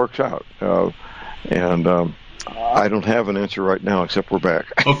see how it works out. And I don't have an answer right now, except we're back.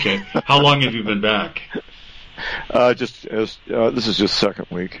 Okay. How long have you been back? This is just second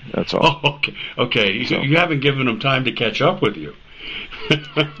week. That's all. Oh, okay. So, you haven't given them time to catch up with you.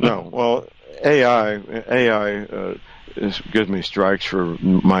 No. Well, AI gives me strikes for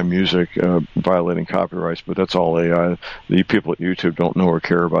my music violating copyrights, but that's all AI. The people at YouTube don't know or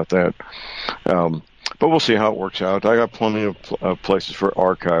care about that. But we'll see how it works out. I got plenty of places for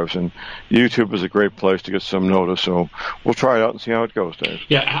archives, and YouTube is a great place to get some notice. So we'll try it out and see how it goes, Dave.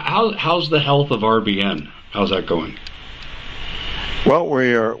 Yeah. How's the health of RBN? How's that going? Well,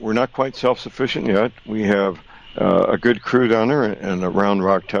 we're not quite self-sufficient yet. We have a good crew down there in Round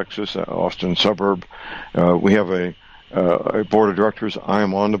Rock, Texas, Austin suburb. We have a board of directors. I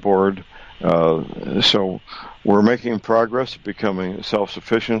am on the board. So we're making progress, becoming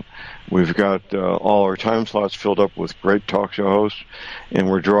self-sufficient. We've got all our time slots filled up with great talk show hosts, and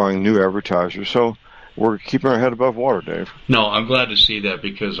we're drawing new advertisers. So we're keeping our head above water, Dave. No, I'm glad to see that,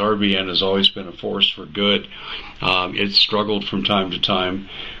 because RBN has always been a force for good. It's struggled from time to time,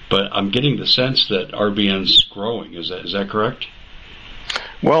 but I'm getting the sense that RBN's growing. Is that correct?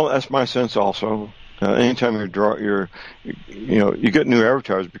 Well, that's my sense also. Anytime you get new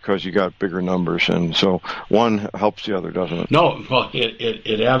advertisers because you got bigger numbers, and so one helps the other, doesn't it? No, well,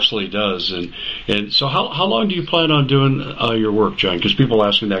 it absolutely does. And so how long do you plan on doing your work, John? Because people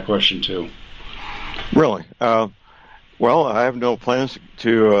ask me that question too. Really? Well, I have no plans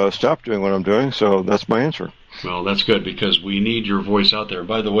to stop doing what I'm doing, so that's my answer. Well, that's good because we need your voice out there.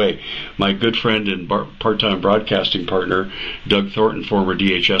 By the way, my good friend and part-time broadcasting partner, Doug Thornton, former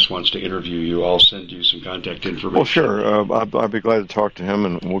DHS, wants to interview you. I'll send you some contact information. Well, sure. I'd be glad to talk to him,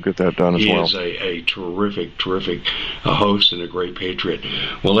 and we'll get that done as well. He is a terrific host and a great patriot.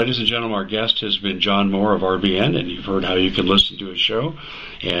 Well, ladies and gentlemen, our guest has been John Moore of RBN, and you've heard how you can listen to his show.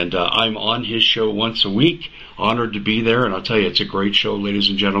 And I'm on his show once a week. Honored to be there, and I'll tell you, it's a great show, ladies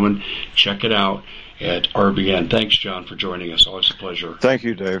and gentlemen. Check it out at RBN. Thanks, John, for joining us. Always a pleasure. Thank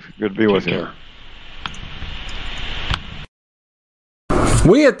you, Dave. Good to be with you.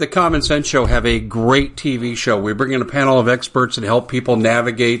 We at the Common Sense Show have a great TV show. We bring in a panel of experts and help people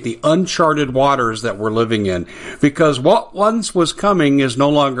navigate the uncharted waters that we're living in. Because what once was coming is no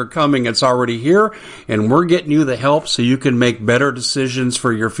longer coming. It's already here, and we're getting you the help so you can make better decisions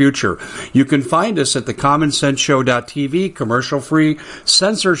for your future. You can find us at thecommonsenseshow.tv, commercial-free,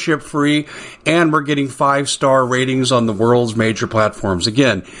 censorship-free, and we're getting 5-star ratings on the world's major platforms.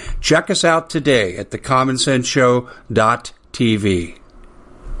 Again, check us out today at thecommonsenseshow.tv.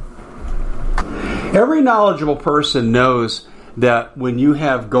 Every knowledgeable person knows that when you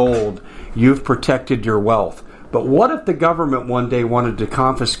have gold, you've protected your wealth. But what if the government one day wanted to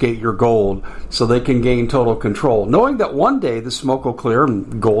confiscate your gold so they can gain total control, knowing that one day the smoke will clear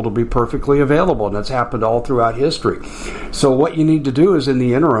and gold will be perfectly available, and that's happened all throughout history. So what you need to do is, in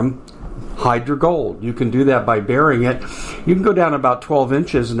the interim, hide your gold. You can do that by burying it. You can go down about 12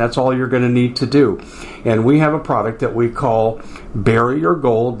 inches, and that's all you're going to need to do. And we have a product that we call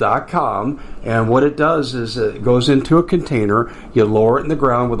buryyourgold.com, and what it does is it goes into a container. You lower it in the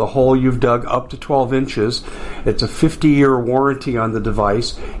ground with a hole you've dug up to 12 inches. It's a 50-year warranty on the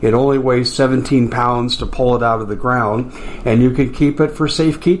device. It only weighs 17 pounds to pull it out of the ground, and you can keep it for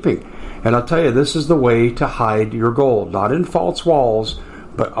safekeeping. And I'll tell you, this is the way to hide your gold, not in false walls,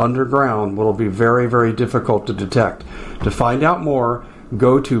 but underground, will be very, very difficult to detect. To find out more,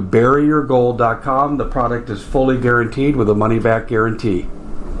 go to buryyourgold.com. The product is fully guaranteed with a money-back guarantee.